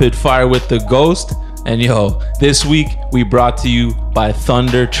rapid fire with the ghost. And yo, this week we brought to you by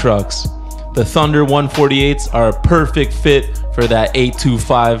Thunder Trucks. The Thunder 148s are a perfect fit for that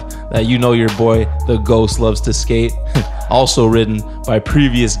 825 that your boy, the ghost, loves to skate. Also ridden by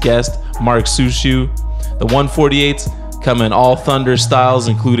previous guest Mark Sushu. The 148s come in all Thunder styles,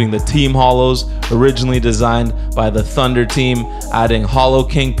 including the Team Hollows, originally designed by the Thunder team, adding hollow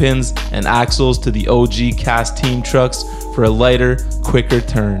kingpins and axles to the OG cast team trucks for a lighter, quicker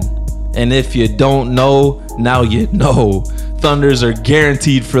turn. And if you don't know, now you know. Thunders are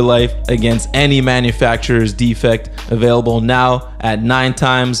guaranteed for life against any manufacturer's defect, available now at 9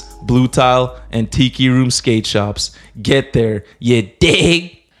 Times, Blue Tile, and Tiki Room skate shops. Get there, you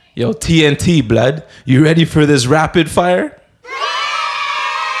dig? Yo, TNT, blood, you ready for this rapid fire?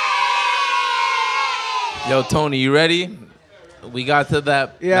 Yo, Tony, you ready? We got to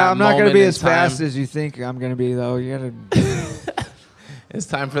that. Yeah, that I'm not going to be as time. fast as you think I'm going to be, though. You got to. It's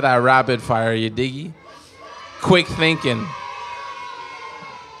time for that rapid fire, you diggy? Quick thinking.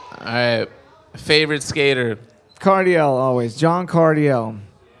 All right. Favorite skater? Cardiel, always. John Cardiel.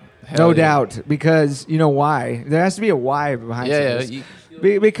 No doubt. Because, why? There has to be a why behind this.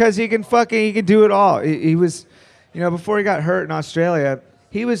 Because he can do it all. He was, before he got hurt in Australia,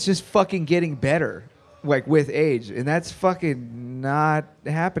 he was just fucking getting better, like with age. And that's fucking not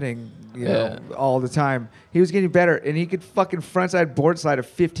happening, all the time. He was getting better, and he could fucking frontside board slide a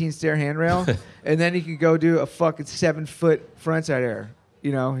 15 stair handrail, and then he could go do a fucking 7-foot frontside air.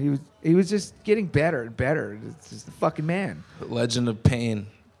 He was just getting better and better. It's just the fucking man. Legend of Pain.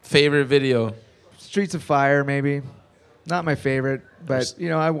 Favorite video? Streets of Fire, maybe. Not my favorite, but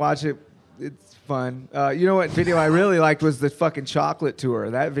I watch it. It's fun. You know what video I really liked was the fucking chocolate tour.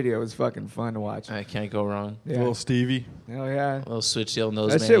 That video was fucking fun to watch. I can't go wrong. Yeah. Little Stevie. Oh yeah. Little switch yell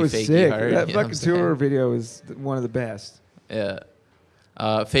nose. That shit was sick. Heart, that fucking tour video was one of the best. Yeah.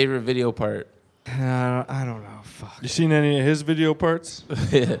 Favorite video part? I don't know. Fuck. You seen any of his video parts?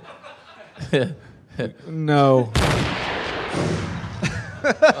 No.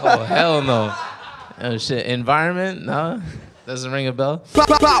 Oh hell no. Oh shit. Environment? No. Doesn't ring a bell.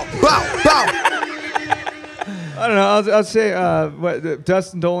 I don't know. I'll say what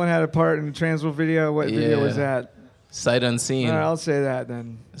Dustin Dolan had a part in the Transworld video. What video was that? Sight Unseen. I'll say that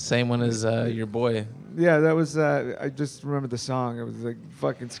then. Same one as your boy. Yeah, that was. I just remember the song. It was like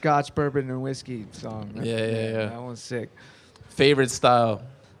fucking Scotch, bourbon, and whiskey song. Yeah. That one's sick. Favorite style?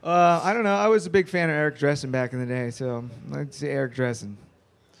 I don't know. I was a big fan of Eric Dressen back in the day, so I'd say Eric Dressen.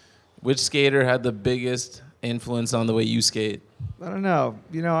 Which skater had the biggest influence on the way you skate? I don't know.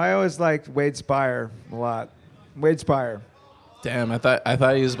 I always liked Wade Spire a lot. Wade Spire. Damn, I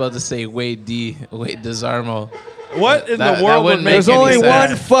thought he was about to say Wade Desarmo. What in the That world would wouldn't make There's any only sense.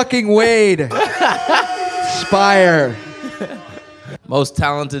 one fucking Wade. Spire. Most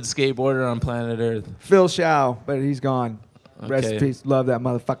talented skateboarder on planet Earth. Phil Shao, but he's gone. Rest in Okay. peace. Love that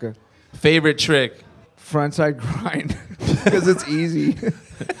motherfucker. Favorite trick? Frontside grind. Because it's easy.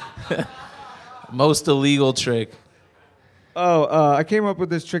 Most illegal trick? I came up with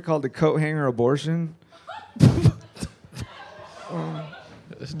this trick called the coat hanger abortion.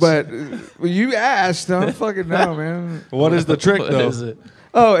 But you asked. I don't fucking know, man. What is the trick, What though? is it?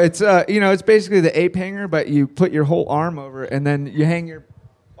 Oh, it's it's basically the ape hanger, but you put your whole arm over it, and then you hang your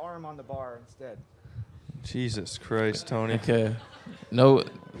arm on the bar instead. Jesus Christ, Tony. Okay. No,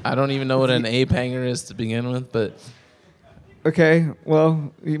 I don't even know what an ape hanger is to begin with, but Okay,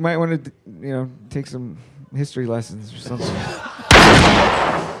 well, you might want to, take some history lessons or something.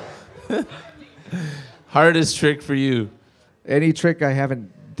 hardest trick for you? Any trick I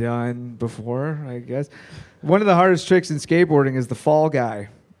haven't done before, I guess. One of the hardest tricks in skateboarding is the fall guy.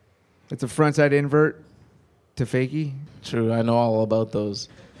 It's a frontside invert to fakie. True, I know all about those.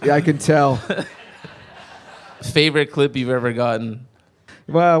 Yeah, I can tell. Favorite clip you've ever gotten?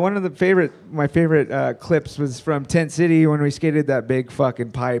 Well, one of my favorite clips was from Tent City when we skated that big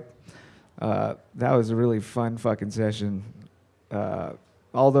fucking pipe. That was a really fun fucking session.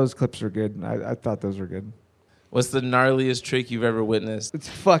 All those clips were good. I thought those were good. What's the gnarliest trick you've ever witnessed? It's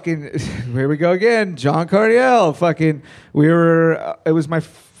fucking, here we go again. John Cardiel. Fucking, it was my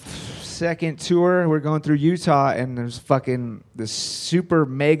second tour. We're going through Utah, and there's fucking this super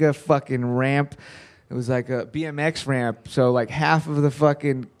mega fucking ramp. It was like a BMX ramp. So like half of the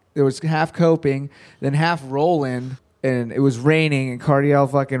fucking, there was half coping, then half roll in, and it was raining, and Cardiel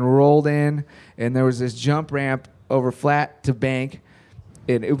fucking rolled in, and there was this jump ramp over flat to bank.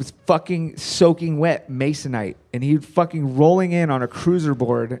 And it was fucking soaking wet masonite. And he fucking rolling in on a cruiser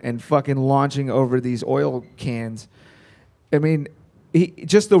board and fucking launching over these oil cans. I mean,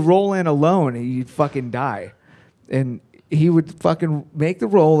 just the roll in alone, he'd fucking die. And he would fucking make the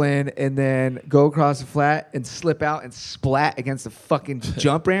roll in and then go across the flat and slip out and splat against the fucking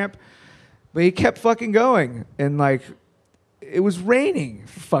jump ramp. But he kept fucking going. And like, it was raining,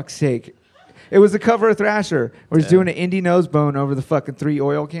 for fuck's sake. It was the cover of Thrasher, where he's doing an indie nose bone over the fucking 3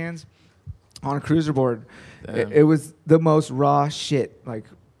 oil cans on a cruiser board. It was the most raw shit. Like,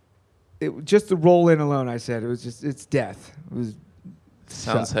 just the roll in alone, I said. It was just, it's death. It was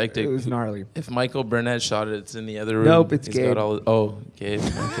Sounds hectic. It was gnarly. If Michael Burnett shot it, it's in the other room. Nope, it's He's Gabe. Gabe. Okay. It's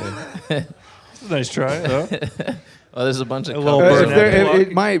a nice try, though. Oh, there's a bunch of A little covers. Burnett.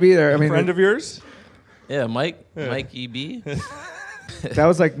 It might be there. I mean, Friend of yours? Yeah, Mike EB. that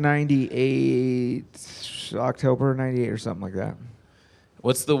was like 98, October 98 or something like that.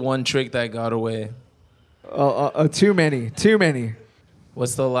 What's the one trick that got away? Too many.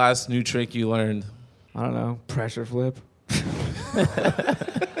 What's the last new trick you learned? I don't know. Pressure flip.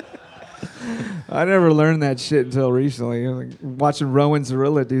 I never learned that shit until recently. I'm like watching Rowan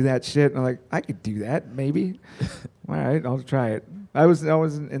Zorilla do that shit, and I'm like, I could do that, maybe. All right, I'll try it. I was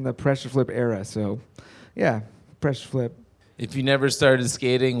in the pressure flip era, so yeah, pressure flip. If you never started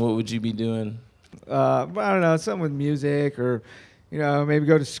skating, what would you be doing? I don't know, something with music, or maybe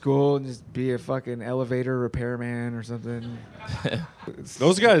go to school and just be a fucking elevator repairman or something.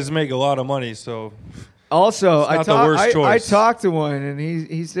 Those guys make a lot of money, so Also, It's not the worst I choice. talked to one, and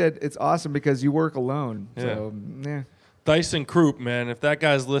he said it's awesome because you work alone. So, yeah. Dyson Croup, man, if that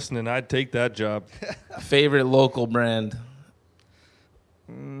guy's listening, I'd take that job. Favorite local brand?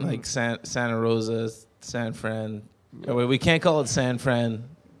 Like Santa Rosa, San Fran. Oh, wait, we can't call it San Fran.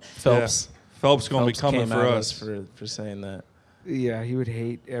 Phelps. Yeah. Phelps going to be Phelps coming came for at us. for saying that. Yeah, he would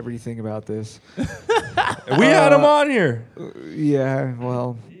hate everything about this. We had him on here. Yeah,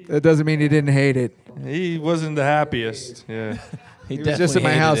 well, that doesn't mean he didn't hate it. He wasn't the happiest. Yeah. He was just at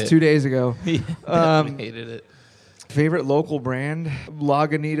my house 2 days ago. He definitely hated it. Favorite local brand?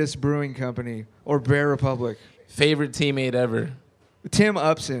 Lagunitas Brewing Company or Bear Republic. Favorite teammate ever? Tim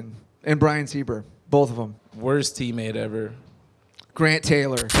Upson and Brian Sieber, both of them. Worst teammate ever? Grant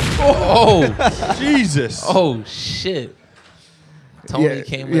Taylor. Oh, Jesus. oh shit. Tony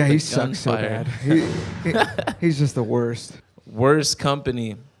came with he the sucks so gunfire. bad. He's just the worst. Worst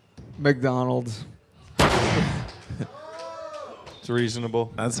company? McDonald's. It's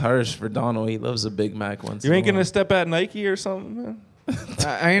reasonable. That's harsh for Donald. He loves a Big Mac once. You ain't in a going to step at Nike or something, man?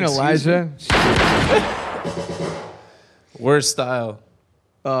 I ain't Elijah. while. Worst style?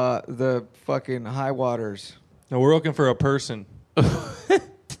 The fucking High Waters. No, we're looking for a person.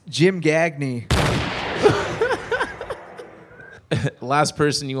 Jim Gagney. Last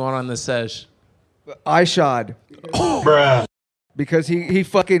person you want on the sesh. iShod. Bruh. Because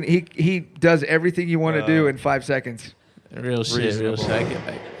he does everything you want to do in 5 seconds. Real shit.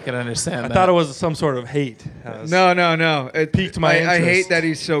 I can understand that. I thought it was some sort of hate. No. It piqued my I hate interest. that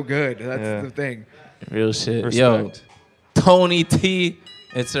he's so good. That's the thing. Real shit. Respect. Yo, Tony T,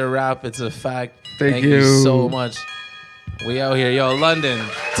 it's a wrap. It's a fact. Thank you you. so much. We out here. Yo, London,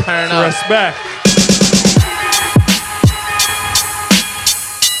 turn up. Respect.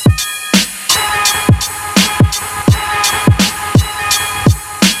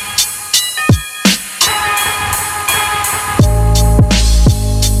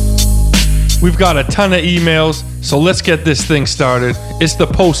 We've got a ton of emails, so let's get this thing started. It's the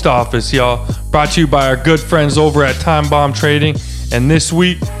post office, y'all. Brought to you by our good friends over at Time Bomb Trading. And this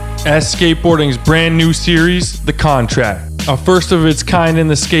week, S Skateboarding's brand new series, The Contract. A first of its kind in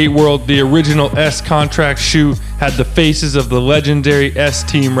the skate world, the original S Contract shoe had the faces of the legendary S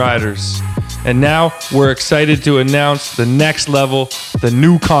Team riders. And now we're excited to announce the next level, the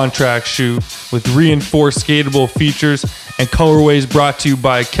new Contract shoe with reinforced skatable features and colorways brought to you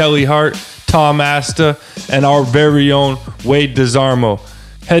by Kelly Hart, Tom Asta, and our very own Wade DeZarmo.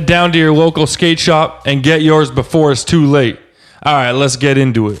 Head down to your local skate shop and get yours before it's too late. All right, let's get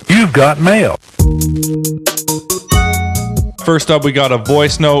into it. You've got mail. First up, we got a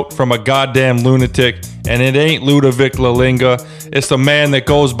voice note from a goddamn lunatic, and it ain't Ludovic Lalinga. It's the man that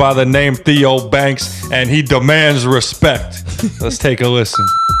goes by the name Theo Banks, and he demands respect. Let's take a listen.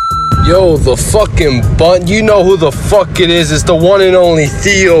 Yo, the fucking Bunt, you know who the fuck it is. It's the one and only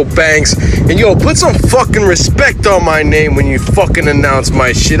Theo Banks. And yo, put some fucking respect on my name when you fucking announce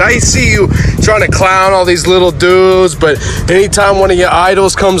my shit. I see you trying to clown all these little dudes, but anytime one of your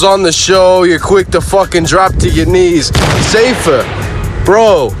idols comes on the show, you're quick to fucking drop to your knees. Safer,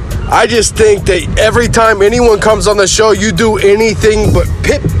 bro. I just think that every time anyone comes on the show, you do anything but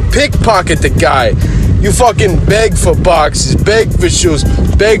pickpocket the guy. You fucking beg for boxes, beg for shoes,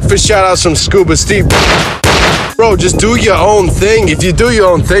 beg for shout-outs from Scuba Steve. Bro, just do your own thing. If you do your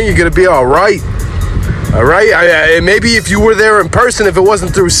own thing, you're gonna be all right. All right? Maybe if you were there in person, if it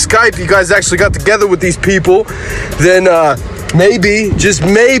wasn't through Skype, you guys actually got together with these people, then maybe, just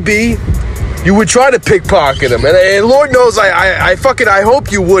maybe, you would try to pickpocket them. And Lord knows, I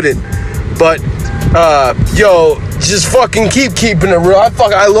hope you wouldn't. But, yo, just fucking keeping it real.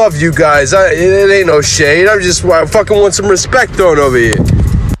 I love you guys. It ain't no shade. I fucking want some respect thrown over here.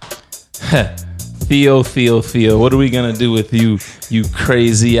 Theo, what are we gonna do with you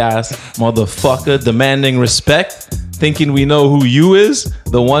crazy ass motherfucker? Demanding respect? Thinking we know who you is?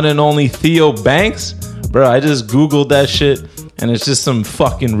 The one and only Theo Banks? Bro, I just Googled that shit, and it's just some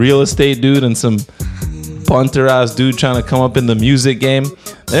fucking real estate dude and some bunter ass dude trying to come up in the music game.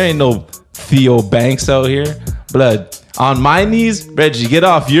 There ain't no Theo Banks out here. Blood. On my knees? Reggie, get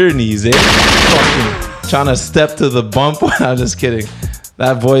off your knees, eh? Fucking trying to step to the bump. I'm just kidding.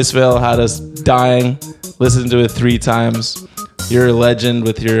 That voicemail had us dying. Listen to it 3 times. You're a legend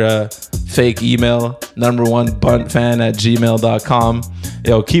with your fake email. #1buntfan@gmail.com.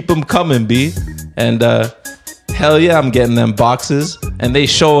 Yo, keep them coming, B. And hell yeah, I'm getting them boxes. And they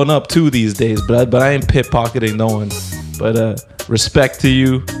showing up too these days, but I ain't pickpocketing no one. But respect to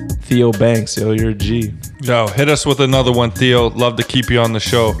you, Theo Banks. Yo, you're a G. Yo, hit us with another one, Theo. Love to keep you on the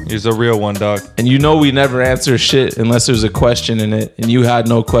show. He's a real one, dog. And you know we never answer shit unless there's a question in it. And you had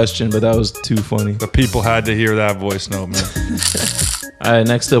no question, but that was too funny. The people had to hear that voice note, man. All right,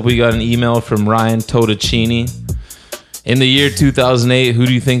 next up we got an email from Ryan Totacini. In the year 2008, who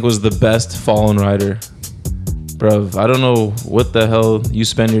do you think was the best fallen rider? Bruv, I don't know what the hell you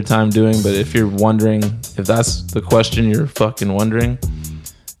spend your time doing, but if you're wondering, if that's the question you're fucking wondering,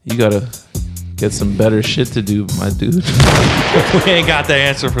 you gotta get some better shit to do, my dude. We ain't got the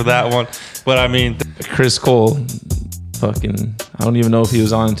answer for that one, but I mean, Chris Cole, fucking, I don't even know if he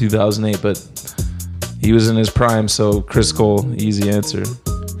was on in 2008, but he was in his prime, so Chris Cole, easy answer.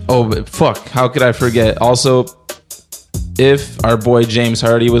 Oh, but fuck, how could I forget? Also, if our boy James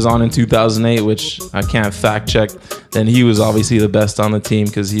Hardy was on in 2008, which I can't fact check, then he was obviously the best on the team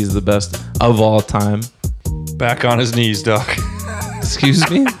because he's the best of all time. back on his knees, Doc. Excuse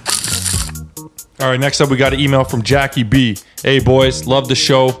me? All right, next up, we got an email from Jackie B. Hey, boys, love the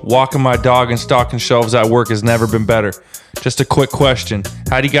show. Walking my dog and stocking shelves at work has never been better. Just a quick question.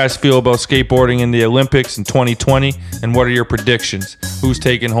 How do you guys feel about skateboarding in the Olympics in 2020? And what are your predictions? Who's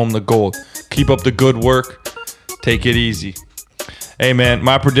taking home the gold? Keep up the good work. Take it easy. Hey, man,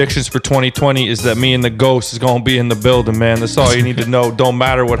 my predictions for 2020 is that me and the Ghost is going to be in the building, man. That's all you need to know. Don't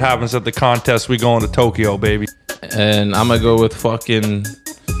matter what happens at the contest. We going to Tokyo, baby. And I'm going to go with fucking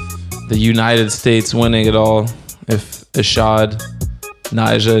the United States winning it all. If Ashad,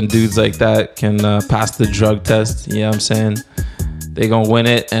 Naja, and dudes like that can pass the drug test. You know what I'm saying? They gonna win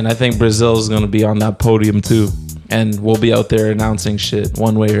it, and I think Brazil's gonna be on that podium too. And we'll be out there announcing shit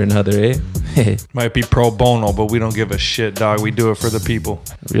one way or another, eh? Might be pro bono, but we don't give a shit, dog. We do it for the people.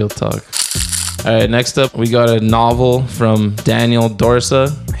 Real talk. All right, next up, we got a novel from Daniel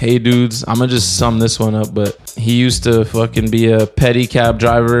Dorsa. Hey, dudes, I'm going to just sum this one up, but he used to fucking be a pedicab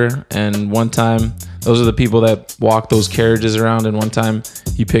driver, and one time, those are the people that walk those carriages around, and one time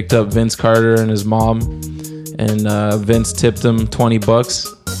he picked up Vince Carter and his mom, and Vince tipped him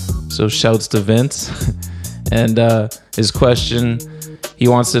 $20, so shouts to Vince. And his question, he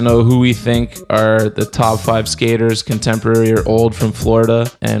wants to know who we think are the top 5 skaters, contemporary or old, from Florida.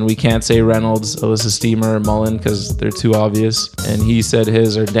 And we can't say Reynolds, Alyssa Steamer, or Mullen because they're too obvious. And he said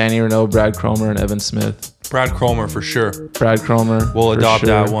his are Danny Renault, Brad Cromer, and Evan Smith. Brad Cromer for sure. Brad Cromer. We'll adopt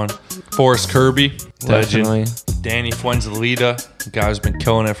sure. that one. Forrest Kirby, Definitely. legend. Danny Fuenzalida, guy who's been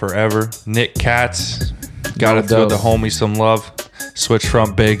killing it forever. Nick Katz, gotta throw the homie some love. Switch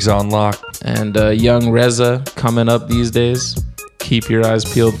front bigs on lock. And young Reza coming up these days. Keep your eyes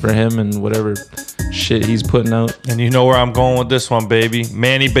peeled for him and whatever shit he's putting out. And you know where I'm going with this one, baby.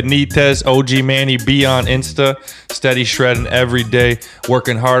 Manny Benitez, OG Manny B on Insta. Steady shredding every day.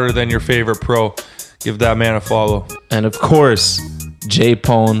 Working harder than your favorite pro. Give that man a follow. And of course, Jay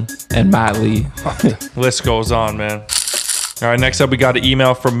Pone and Matt Lee. List goes on, man. All right, next up we got an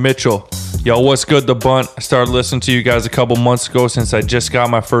email from Mitchell. Yo, what's good, The Bunt? I started listening to you guys a couple months ago since I just got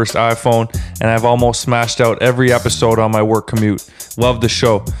my first iPhone, and I've almost smashed out every episode on my work commute. Love the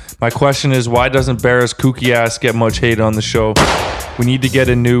show. My question is, why doesn't Barra's kooky ass get much hate on the show? We need to get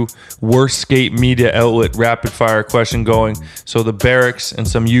a new worst skate media outlet rapid fire question going so the Barracks and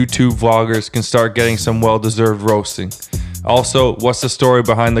some YouTube vloggers can start getting some well-deserved roasting. Also, what's the story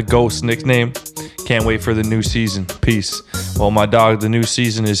behind the Ghost nickname? Can't wait for the new season. Peace. Well, my dog, the new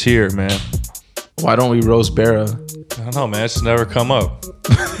season is here, man. Why don't we roast Barra? I don't know, man. It's just never come up.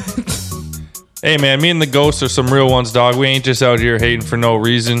 Hey, man, me and the Ghosts are some real ones, dog. We ain't just out here hating for no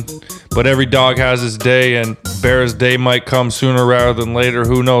reason. But every dog has his day, and Barra's day might come sooner rather than later.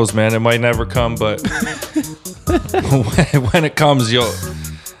 Who knows, man? It might never come, but when it comes,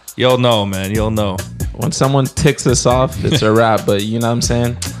 you'll know, man. You'll know. When someone ticks us off, it's a wrap. But you know what I'm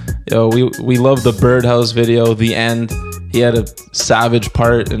saying? Yo, we love the Birdhouse video, the end. He had a savage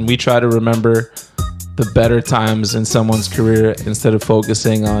part, and we try to remember the better times in someone's career instead of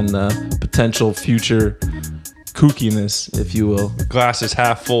focusing on potential future kookiness, if you will. Glass is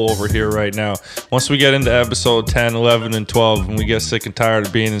half full over here right now. Once we get into episode 10, 11, and 12, and we get sick and tired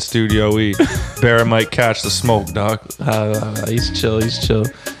of being in Studio E, Barra might catch the smoke, dog. He's chill.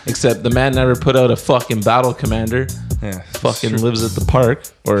 Except the man never put out a fucking battle commander. Yeah, fucking lives at the park,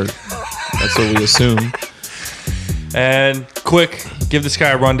 or that's what we assume. And quick, give this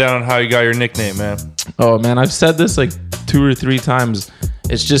guy a rundown on how you got your nickname, man. Oh man, I've said this like 2 or 3 times.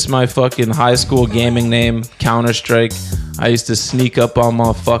 It's just my fucking high school gaming name, Counter-Strike. I used to sneak up on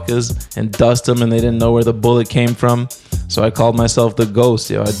motherfuckers and dust them, and they didn't know where the bullet came from. So I called myself the Ghost.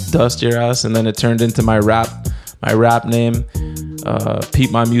 Yo, I'd dust your ass, and then it turned into my rap name.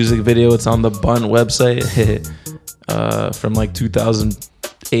 Peep my music video. It's on the Bunt website from like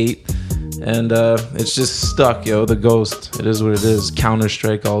 2008. And it's just stuck, yo. The Ghost. It is what it is.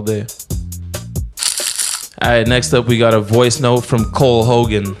 Counter-Strike all day. All right, next up we got a voice note from Cole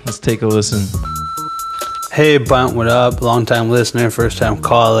Hogan. Let's take a listen. Hey Bunt, what up? Long time listener, first time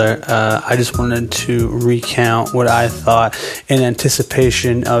caller. I just wanted to recount what I thought in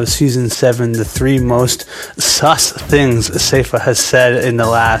anticipation of season 7, the 3 most sus things Safa has said in the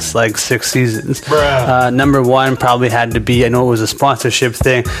last like 6 seasons. Number 1 probably had to be, I know it was a sponsorship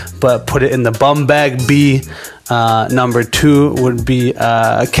thing, but put it in the bum bag B. Number 2 would be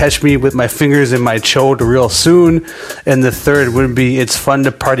catch me with my fingers in my chode real soon. And the 3rd would be it's fun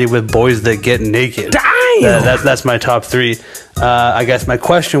to party with boys that get naked. That's my top 3. I guess my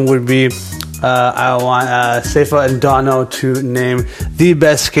question would be I want Safa and Dono to name the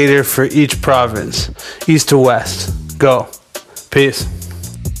best skater for each province, east to west. Go. Peace.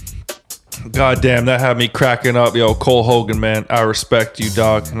 God damn, that had me cracking up. Yo, Cole Hogan, man, I respect you,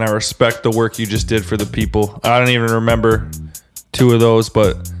 dog, and I respect the work you just did for the people. I don't even remember 2 of those,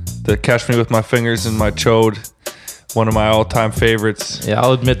 but the catch me with my fingers in my chode, one of my all-time favorites. Yeah,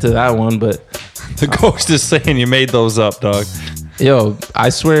 I'll admit to that one, but the Ghost is saying you made those up, dog. Yo, I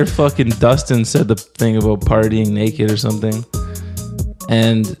swear fucking Dustin said the thing about partying naked or something.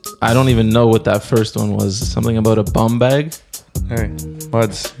 And I don't even know what that first one was. Something about a bum bag? Hey,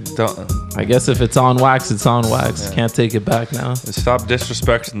 I guess if it's on wax, it's on wax. Yeah. Can't take it back now. Stop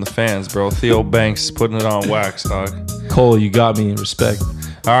disrespecting the fans, bro. Theo Banks putting it on wax, dog. Cole, you got me. Respect.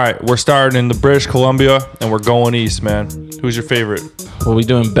 All right, we're starting in the British Columbia, and we're going east, man. Who's your favorite? What we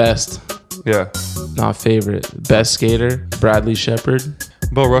doing best? Yeah. Not favorite. Best skater, Bradley Shepard.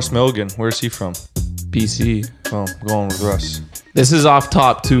 What about Russ Milligan? Where's he from? BC. Oh, I'm going with Russ. This is off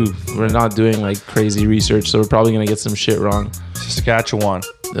top, too. We're not doing like crazy research, so we're probably going to get some shit wrong. Saskatchewan.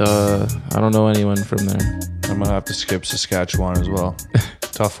 I don't know anyone from there. I'm going to have to skip Saskatchewan as well.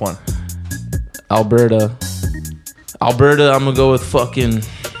 Tough one. Alberta, I'm going to go with fucking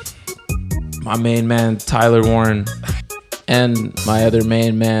my main man, Tyler Warren. And my other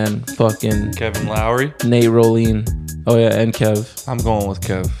main man, fucking Kevin Lowry. Nate Roline. Oh, yeah, and Kev. I'm going with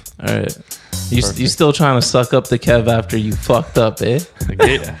Kev. All right. You still trying to suck up the Kev after you fucked up, eh?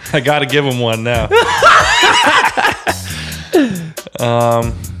 I got to give him one now.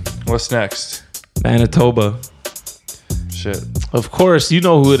 What's next? Manitoba. Shit. Of course, you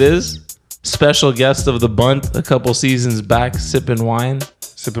know who it is. Special guest of the Bunt a couple seasons back, sipping wine.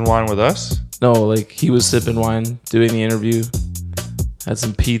 Sipping wine with us? No, like he was sipping wine, doing the interview. Had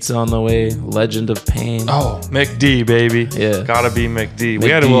some pizza on the way. Legend of Pain. Oh, McD, baby. Yeah. Gotta be McD. McD We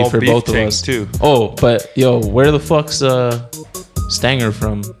had a little for beef both of ting, us too. Oh, but yo, where the fuck's Stanger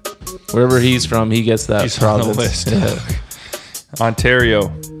from? Wherever he's from, he gets that He's on province. the list. Yeah. Ontario.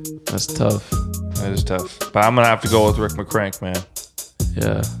 That's tough. That is tough. But I'm gonna have to go with Rick McCrank, man.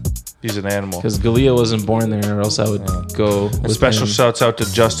 Yeah. He's an animal. Because Galea wasn't born there, or else I would go. And with special him. shouts out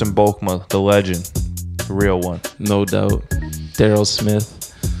to Justin Bolkma, the legend. The real one. No doubt. Daryl Smith.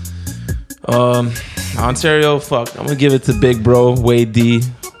 Ontario, fuck. I'm gonna give it to Big Bro, Wade D.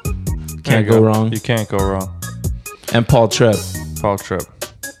 Can't go wrong. You can't go wrong. And Paul Tripp. Paul Tripp.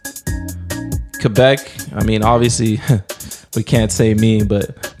 Quebec, I mean, obviously, we can't say me,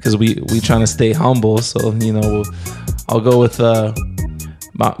 but because we trying to stay humble, so, you know, I'll go with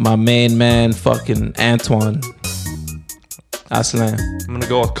my main man, fucking Antoine Asselin. I'm gonna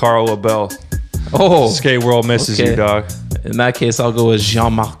go with Carl LaBelle. Oh, Skate World misses okay. you, dog. In that case, I'll go with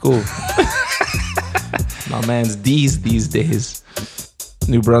Jean Marco. My man's these days.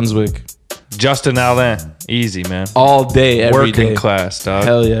 New Brunswick. Justin Allen. Easy, man. All day, every day. Working class, dog.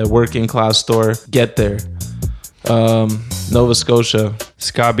 Hell yeah, working class store. Get there. Nova Scotia.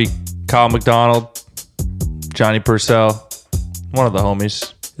 Scotty, Kyle McDonald, Johnny Purcell, one of the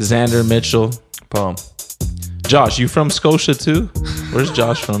homies. Xander Mitchell. Boom. Josh, you from Scotia too? Where's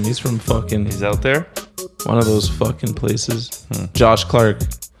Josh from? He's from fucking... He's out there? One of those fucking places. Josh Clark.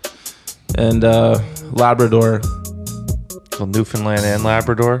 And Labrador. Well, Newfoundland and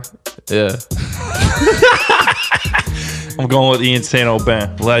Labrador? Yeah. I'm going with Ian St.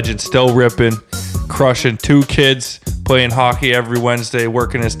 Aubin. Legend, still ripping, crushing 2 kids, playing hockey every Wednesday,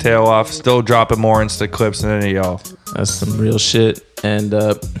 working his tail off, still dropping more Insta clips than any of y'all. That's some real shit. And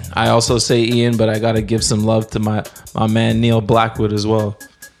I also say Ian, but I got to give some love to my man Neil Blackwood as well.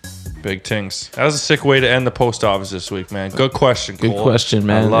 Big things. That was a sick way to end the post office this week, man. Good question, Cole. Good question,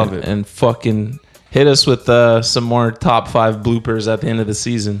 man. I love it. And fucking hit us with some more top 5 bloopers at the end of the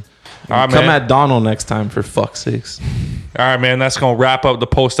season. All right, Come man. at Donald next time, for fuck's sakes. All right, man. That's going to wrap up the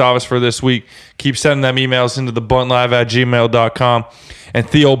post office for this week. Keep sending them emails into thebuntlive@gmail.com. And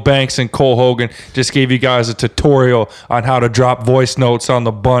Theo Banks and Cole Hogan just gave you guys a tutorial on how to drop voice notes on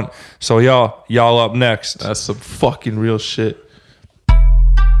the Bunt. So y'all up next. That's some fucking real shit.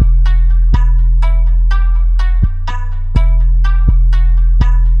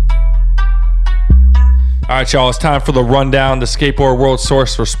 All right, y'all, it's time for the rundown, the skateboard world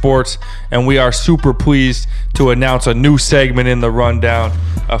source for sports, and we are super pleased to announce a new segment in the rundown,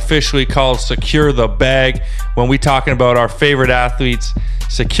 officially called Secure the Bag, when we talking about our favorite athletes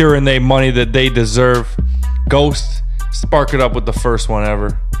securing their money that they deserve. Ghost, spark it up with the first one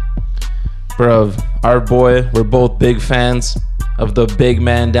ever. Bruv, our boy, we're both big fans of the big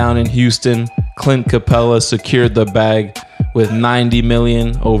man down in Houston. Clint Capella secured the bag with $90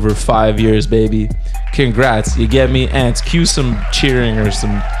 million over 5 years, baby. Congrats, you get me? Ants, cue some cheering or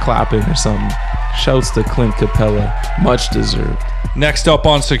some clapping or something. Shouts to Clint Capella, much deserved. Next up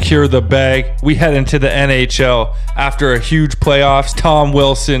on Secure the Bag, we head into the NHL. After a huge playoffs, Tom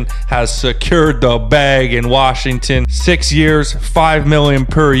Wilson has secured the bag in Washington. 6 years, $5 million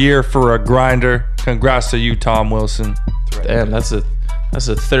per year for a grinder. Congrats to you, Tom Wilson. Damn, that's a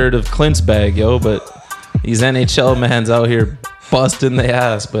third of Clint's bag, yo. But these NHL mans out here busting their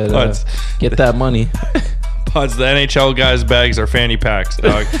ass. But get that money. Buds, the NHL guys' bags are fanny packs,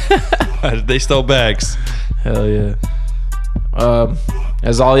 dog. They still bags. Hell yeah.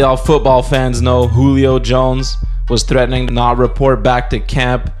 As all y'all football fans know, Julio Jones was threatening to not report back to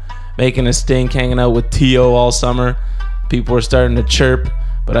camp, making a stink, hanging out with T.O. all summer. People were starting to chirp.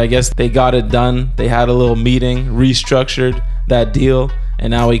 But I guess they got it done. They had a little meeting, restructured that deal,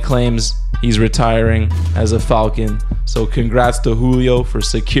 and now he claims he's retiring as a Falcon. So congrats to Julio for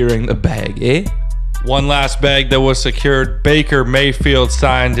securing the bag, eh? One last bag that was secured. Baker Mayfield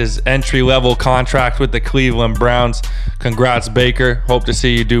signed his entry-level contract with the Cleveland Browns. Congrats, Baker. Hope to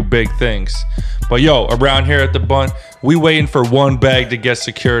see you do big things. But yo, around here at the Bunt, we waiting for one bag to get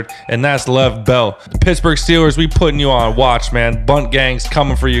secured, and that's Lev Bell. The Pittsburgh Steelers, we putting you on watch, man. Bunt gang's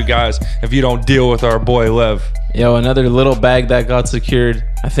coming for you guys if you don't deal with our boy Lev. Yo, another little bag that got secured.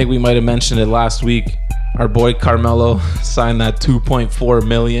 I think we might have mentioned it last week. Our boy Carmelo signed that $2.4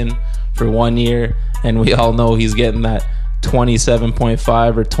 million for 1 year, and we all know he's getting that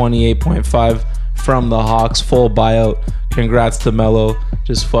 27.5 or 28.5 from the Hawks, full buyout. Congrats to Melo,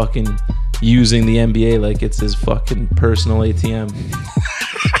 just fucking using the NBA like it's his fucking personal ATM.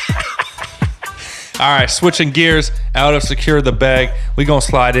 All right, switching gears out of secure the bag, we gonna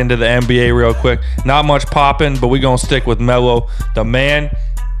slide into the NBA real quick. Not much popping, but we gonna stick with Melo. The man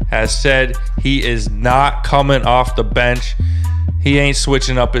has said he is not coming off the bench. He ain't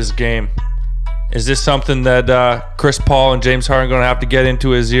switching up his game. Is this something that Chris Paul and James Harden going to have to get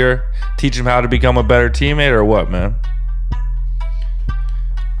into his ear, teach him how to become a better teammate, or what, man?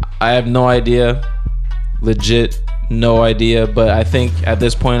 I have no idea. Legit, no idea. But I think at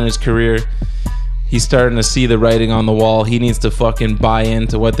this point in his career, he's starting to see the writing on the wall. He needs to fucking buy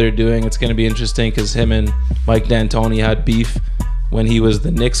into what they're doing. It's going to be interesting because him and Mike D'Antoni had beef when he was the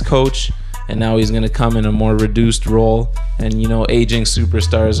Knicks coach. And now he's going to come in a more reduced role. And, you know, aging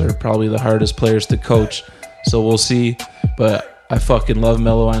superstars are probably the hardest players to coach. So we'll see. But I fucking love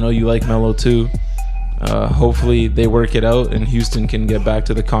Melo. I know you like Melo too. Hopefully they work it out and Houston can get back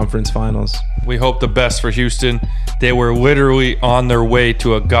to the conference finals. We hope the best for Houston. They were literally on their way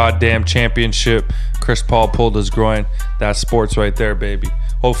to a goddamn championship. Chris Paul pulled his groin. That's sports right there, baby.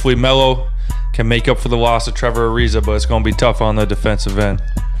 Hopefully Melo can make up for the loss of Trevor Ariza, but it's going to be tough on the defensive end.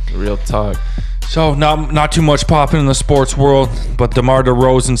 Real talk. So not too much popping in the sports world, but DeMar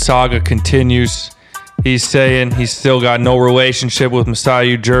DeRozan saga continues. He's saying he's still got no relationship with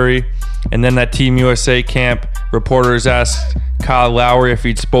Masai Ujiri. And then that Team USA camp, reporters asked Kyle Lowry if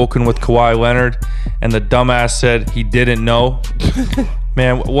he'd spoken with Kawhi Leonard, and the dumbass said he didn't know.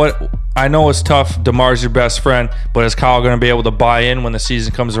 Man, what? I know it's tough. DeMar's your best friend, but is Kyle going to be able to buy in when the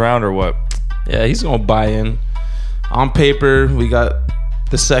season comes around, or what? Yeah, he's going to buy in. On paper, we got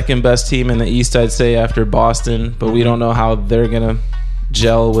the second best team in the East, I'd say, after Boston, but we don't know how they're going to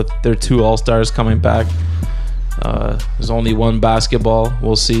gel with their two All-Stars coming back. There's only one basketball.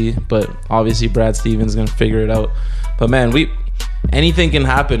 We'll see, but obviously Brad Stevens going to figure it out. But man, anything can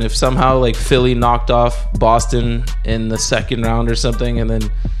happen. If somehow like Philly knocked off Boston in the second round or something, and then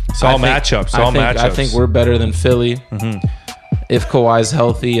it's all matchups. I think we're better than Philly. Mm-hmm. If Kawhi's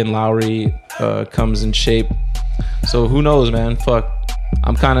healthy and Lowry comes in shape. So who knows, man? Fuck.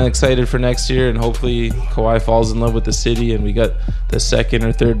 I'm kind of excited for next year, and hopefully Kawhi falls in love with the city, and we got the second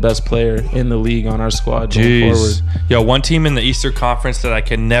or third best player in the league on our squad going forward. Yo, one team in the Eastern Conference that I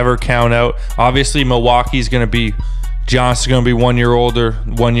can never count out. Obviously, Milwaukee's going to be Johnson's going to be 1 year older,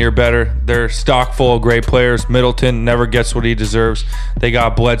 1 year better. They're stock full of great players. Middleton never gets what he deserves. They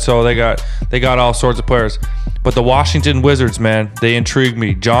got Bledsoe. They got all sorts of players. But the Washington Wizards, man, they intrigue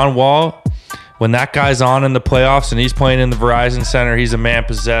me. John Wall, when that guy's on in the playoffs and he's playing in the Verizon Center, he's a man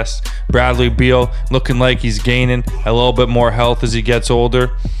possessed. Bradley Beal looking like he's gaining a little bit more health as he gets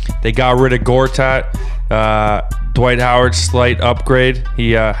older. They got rid of Gortat. Dwight Howard's slight upgrade.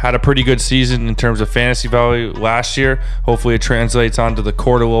 He had a pretty good season in terms of fantasy value last year. Hopefully it translates onto the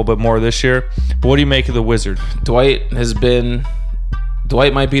court a little bit more this year. But what do you make of the Wizards? Dwight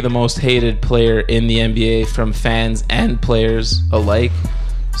might be the most hated player in the NBA from fans and players alike.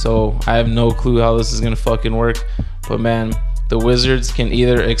 So I have no clue how this is going to fucking work. But man, the Wizards can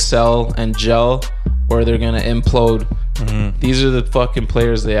either excel and gel or they're going to implode. Mm-hmm. These are the fucking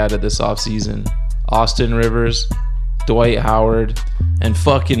players they added this offseason. Austin Rivers, Dwight Howard, and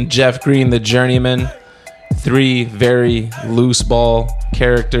fucking Jeff Green, the journeyman. 3 very loose ball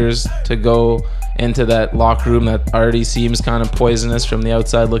characters to go into that locker room that already seems kind of poisonous from the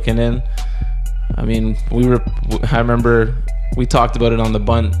outside looking in. I mean, I remember we talked about it on the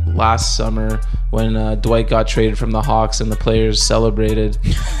Bunt last summer when Dwight got traded from the Hawks and the players celebrated.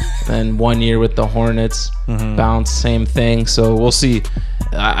 Then 1 year with the Hornets, bounce, same thing. So we'll see.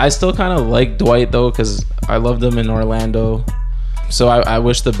 I still kind of like Dwight though, because I loved him in Orlando. So I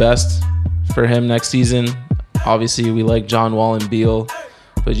wish the best for him next season. Obviously, we like John Wall and Beal.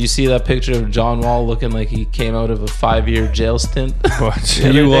 But you see that picture of John Wall looking like he came out of a 5-year jail stint?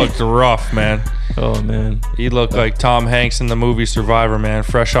 You looked rough, man. Oh, man. He looked like Tom Hanks in the movie Survivor, man,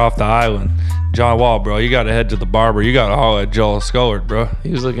 fresh off the island. John Wall, bro, you got to head to the barber. You got to holler at Joel Scullard, bro. He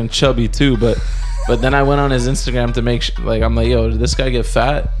was looking chubby, too, but then I went on his Instagram to make like, I'm like, yo, did this guy get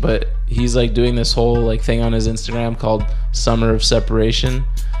fat? But he's like doing this whole like thing on his Instagram called Summer of Separation.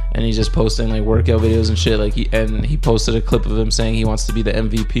 And he's just posting like workout videos and shit. Like he posted a clip of him saying he wants to be the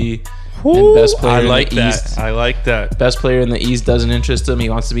MVP and best player in the East. I like that. Best player in the East doesn't interest him. He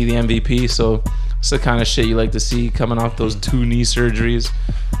wants to be the MVP. So it's the kind of shit you like to see coming off those 2 knee surgeries.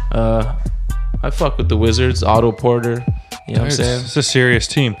 I fuck with the Wizards. Otto Porter. You know what I'm saying? It's a serious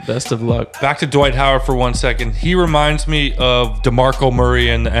team. Best of luck. Back to Dwight Howard for 1 second. He reminds me of DeMarco Murray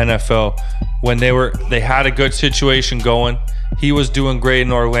in the NFL when they had a good situation going. He was doing great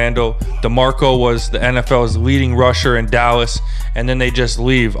in Orlando. DeMarco was the NFL's leading rusher in Dallas, and then they just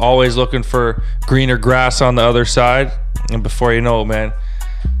leave, always looking for greener grass on the other side. And before you know it, man,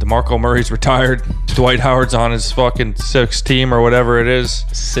 DeMarco Murray's retired. Dwight Howard's on his fucking 6th team or whatever it is.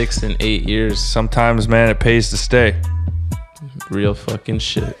 6 in 8 years. Sometimes, man, it pays to stay. Real fucking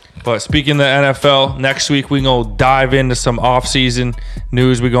shit. But speaking of the NFL, next week we going to dive into some off-season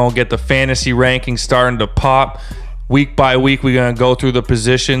news. We're going to get the fantasy rankings starting to pop. Week by week, we're going to go through the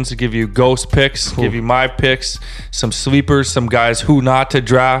positions, give you ghost picks, give you my picks, some sleepers, some guys who not to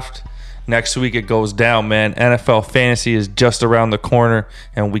draft. Next week, it goes down, man. NFL fantasy is just around the corner,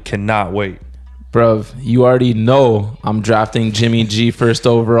 and we cannot wait. Bruv, you already know I'm drafting Jimmy G first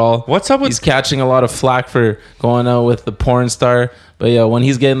overall. What's up with... He's catching a lot of flack for going out with the porn star. But yeah, when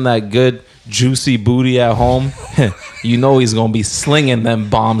he's getting that good, juicy booty at home, you know he's going to be slinging them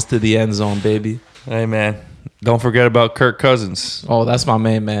bombs to the end zone, baby. Hey, man. Don't forget about Kirk Cousins. Oh, that's my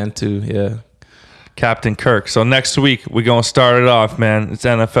main man, too. Yeah. Captain Kirk. So next week, we're going to start it off, man. It's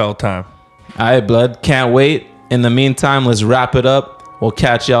NFL time. All right, blood. Can't wait. In the meantime, let's wrap it up. We'll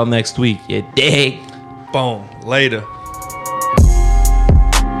catch y'all next week. You dig? Boom. Later.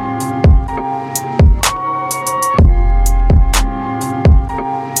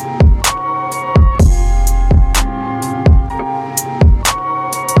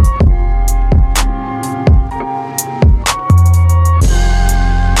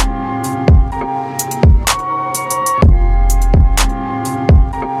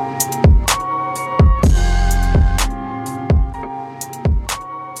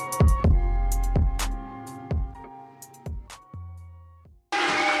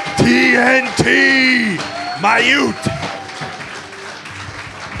 TNT, my youth.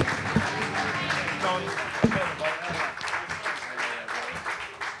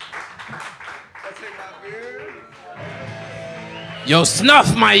 Yo,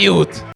 snuff, my youth.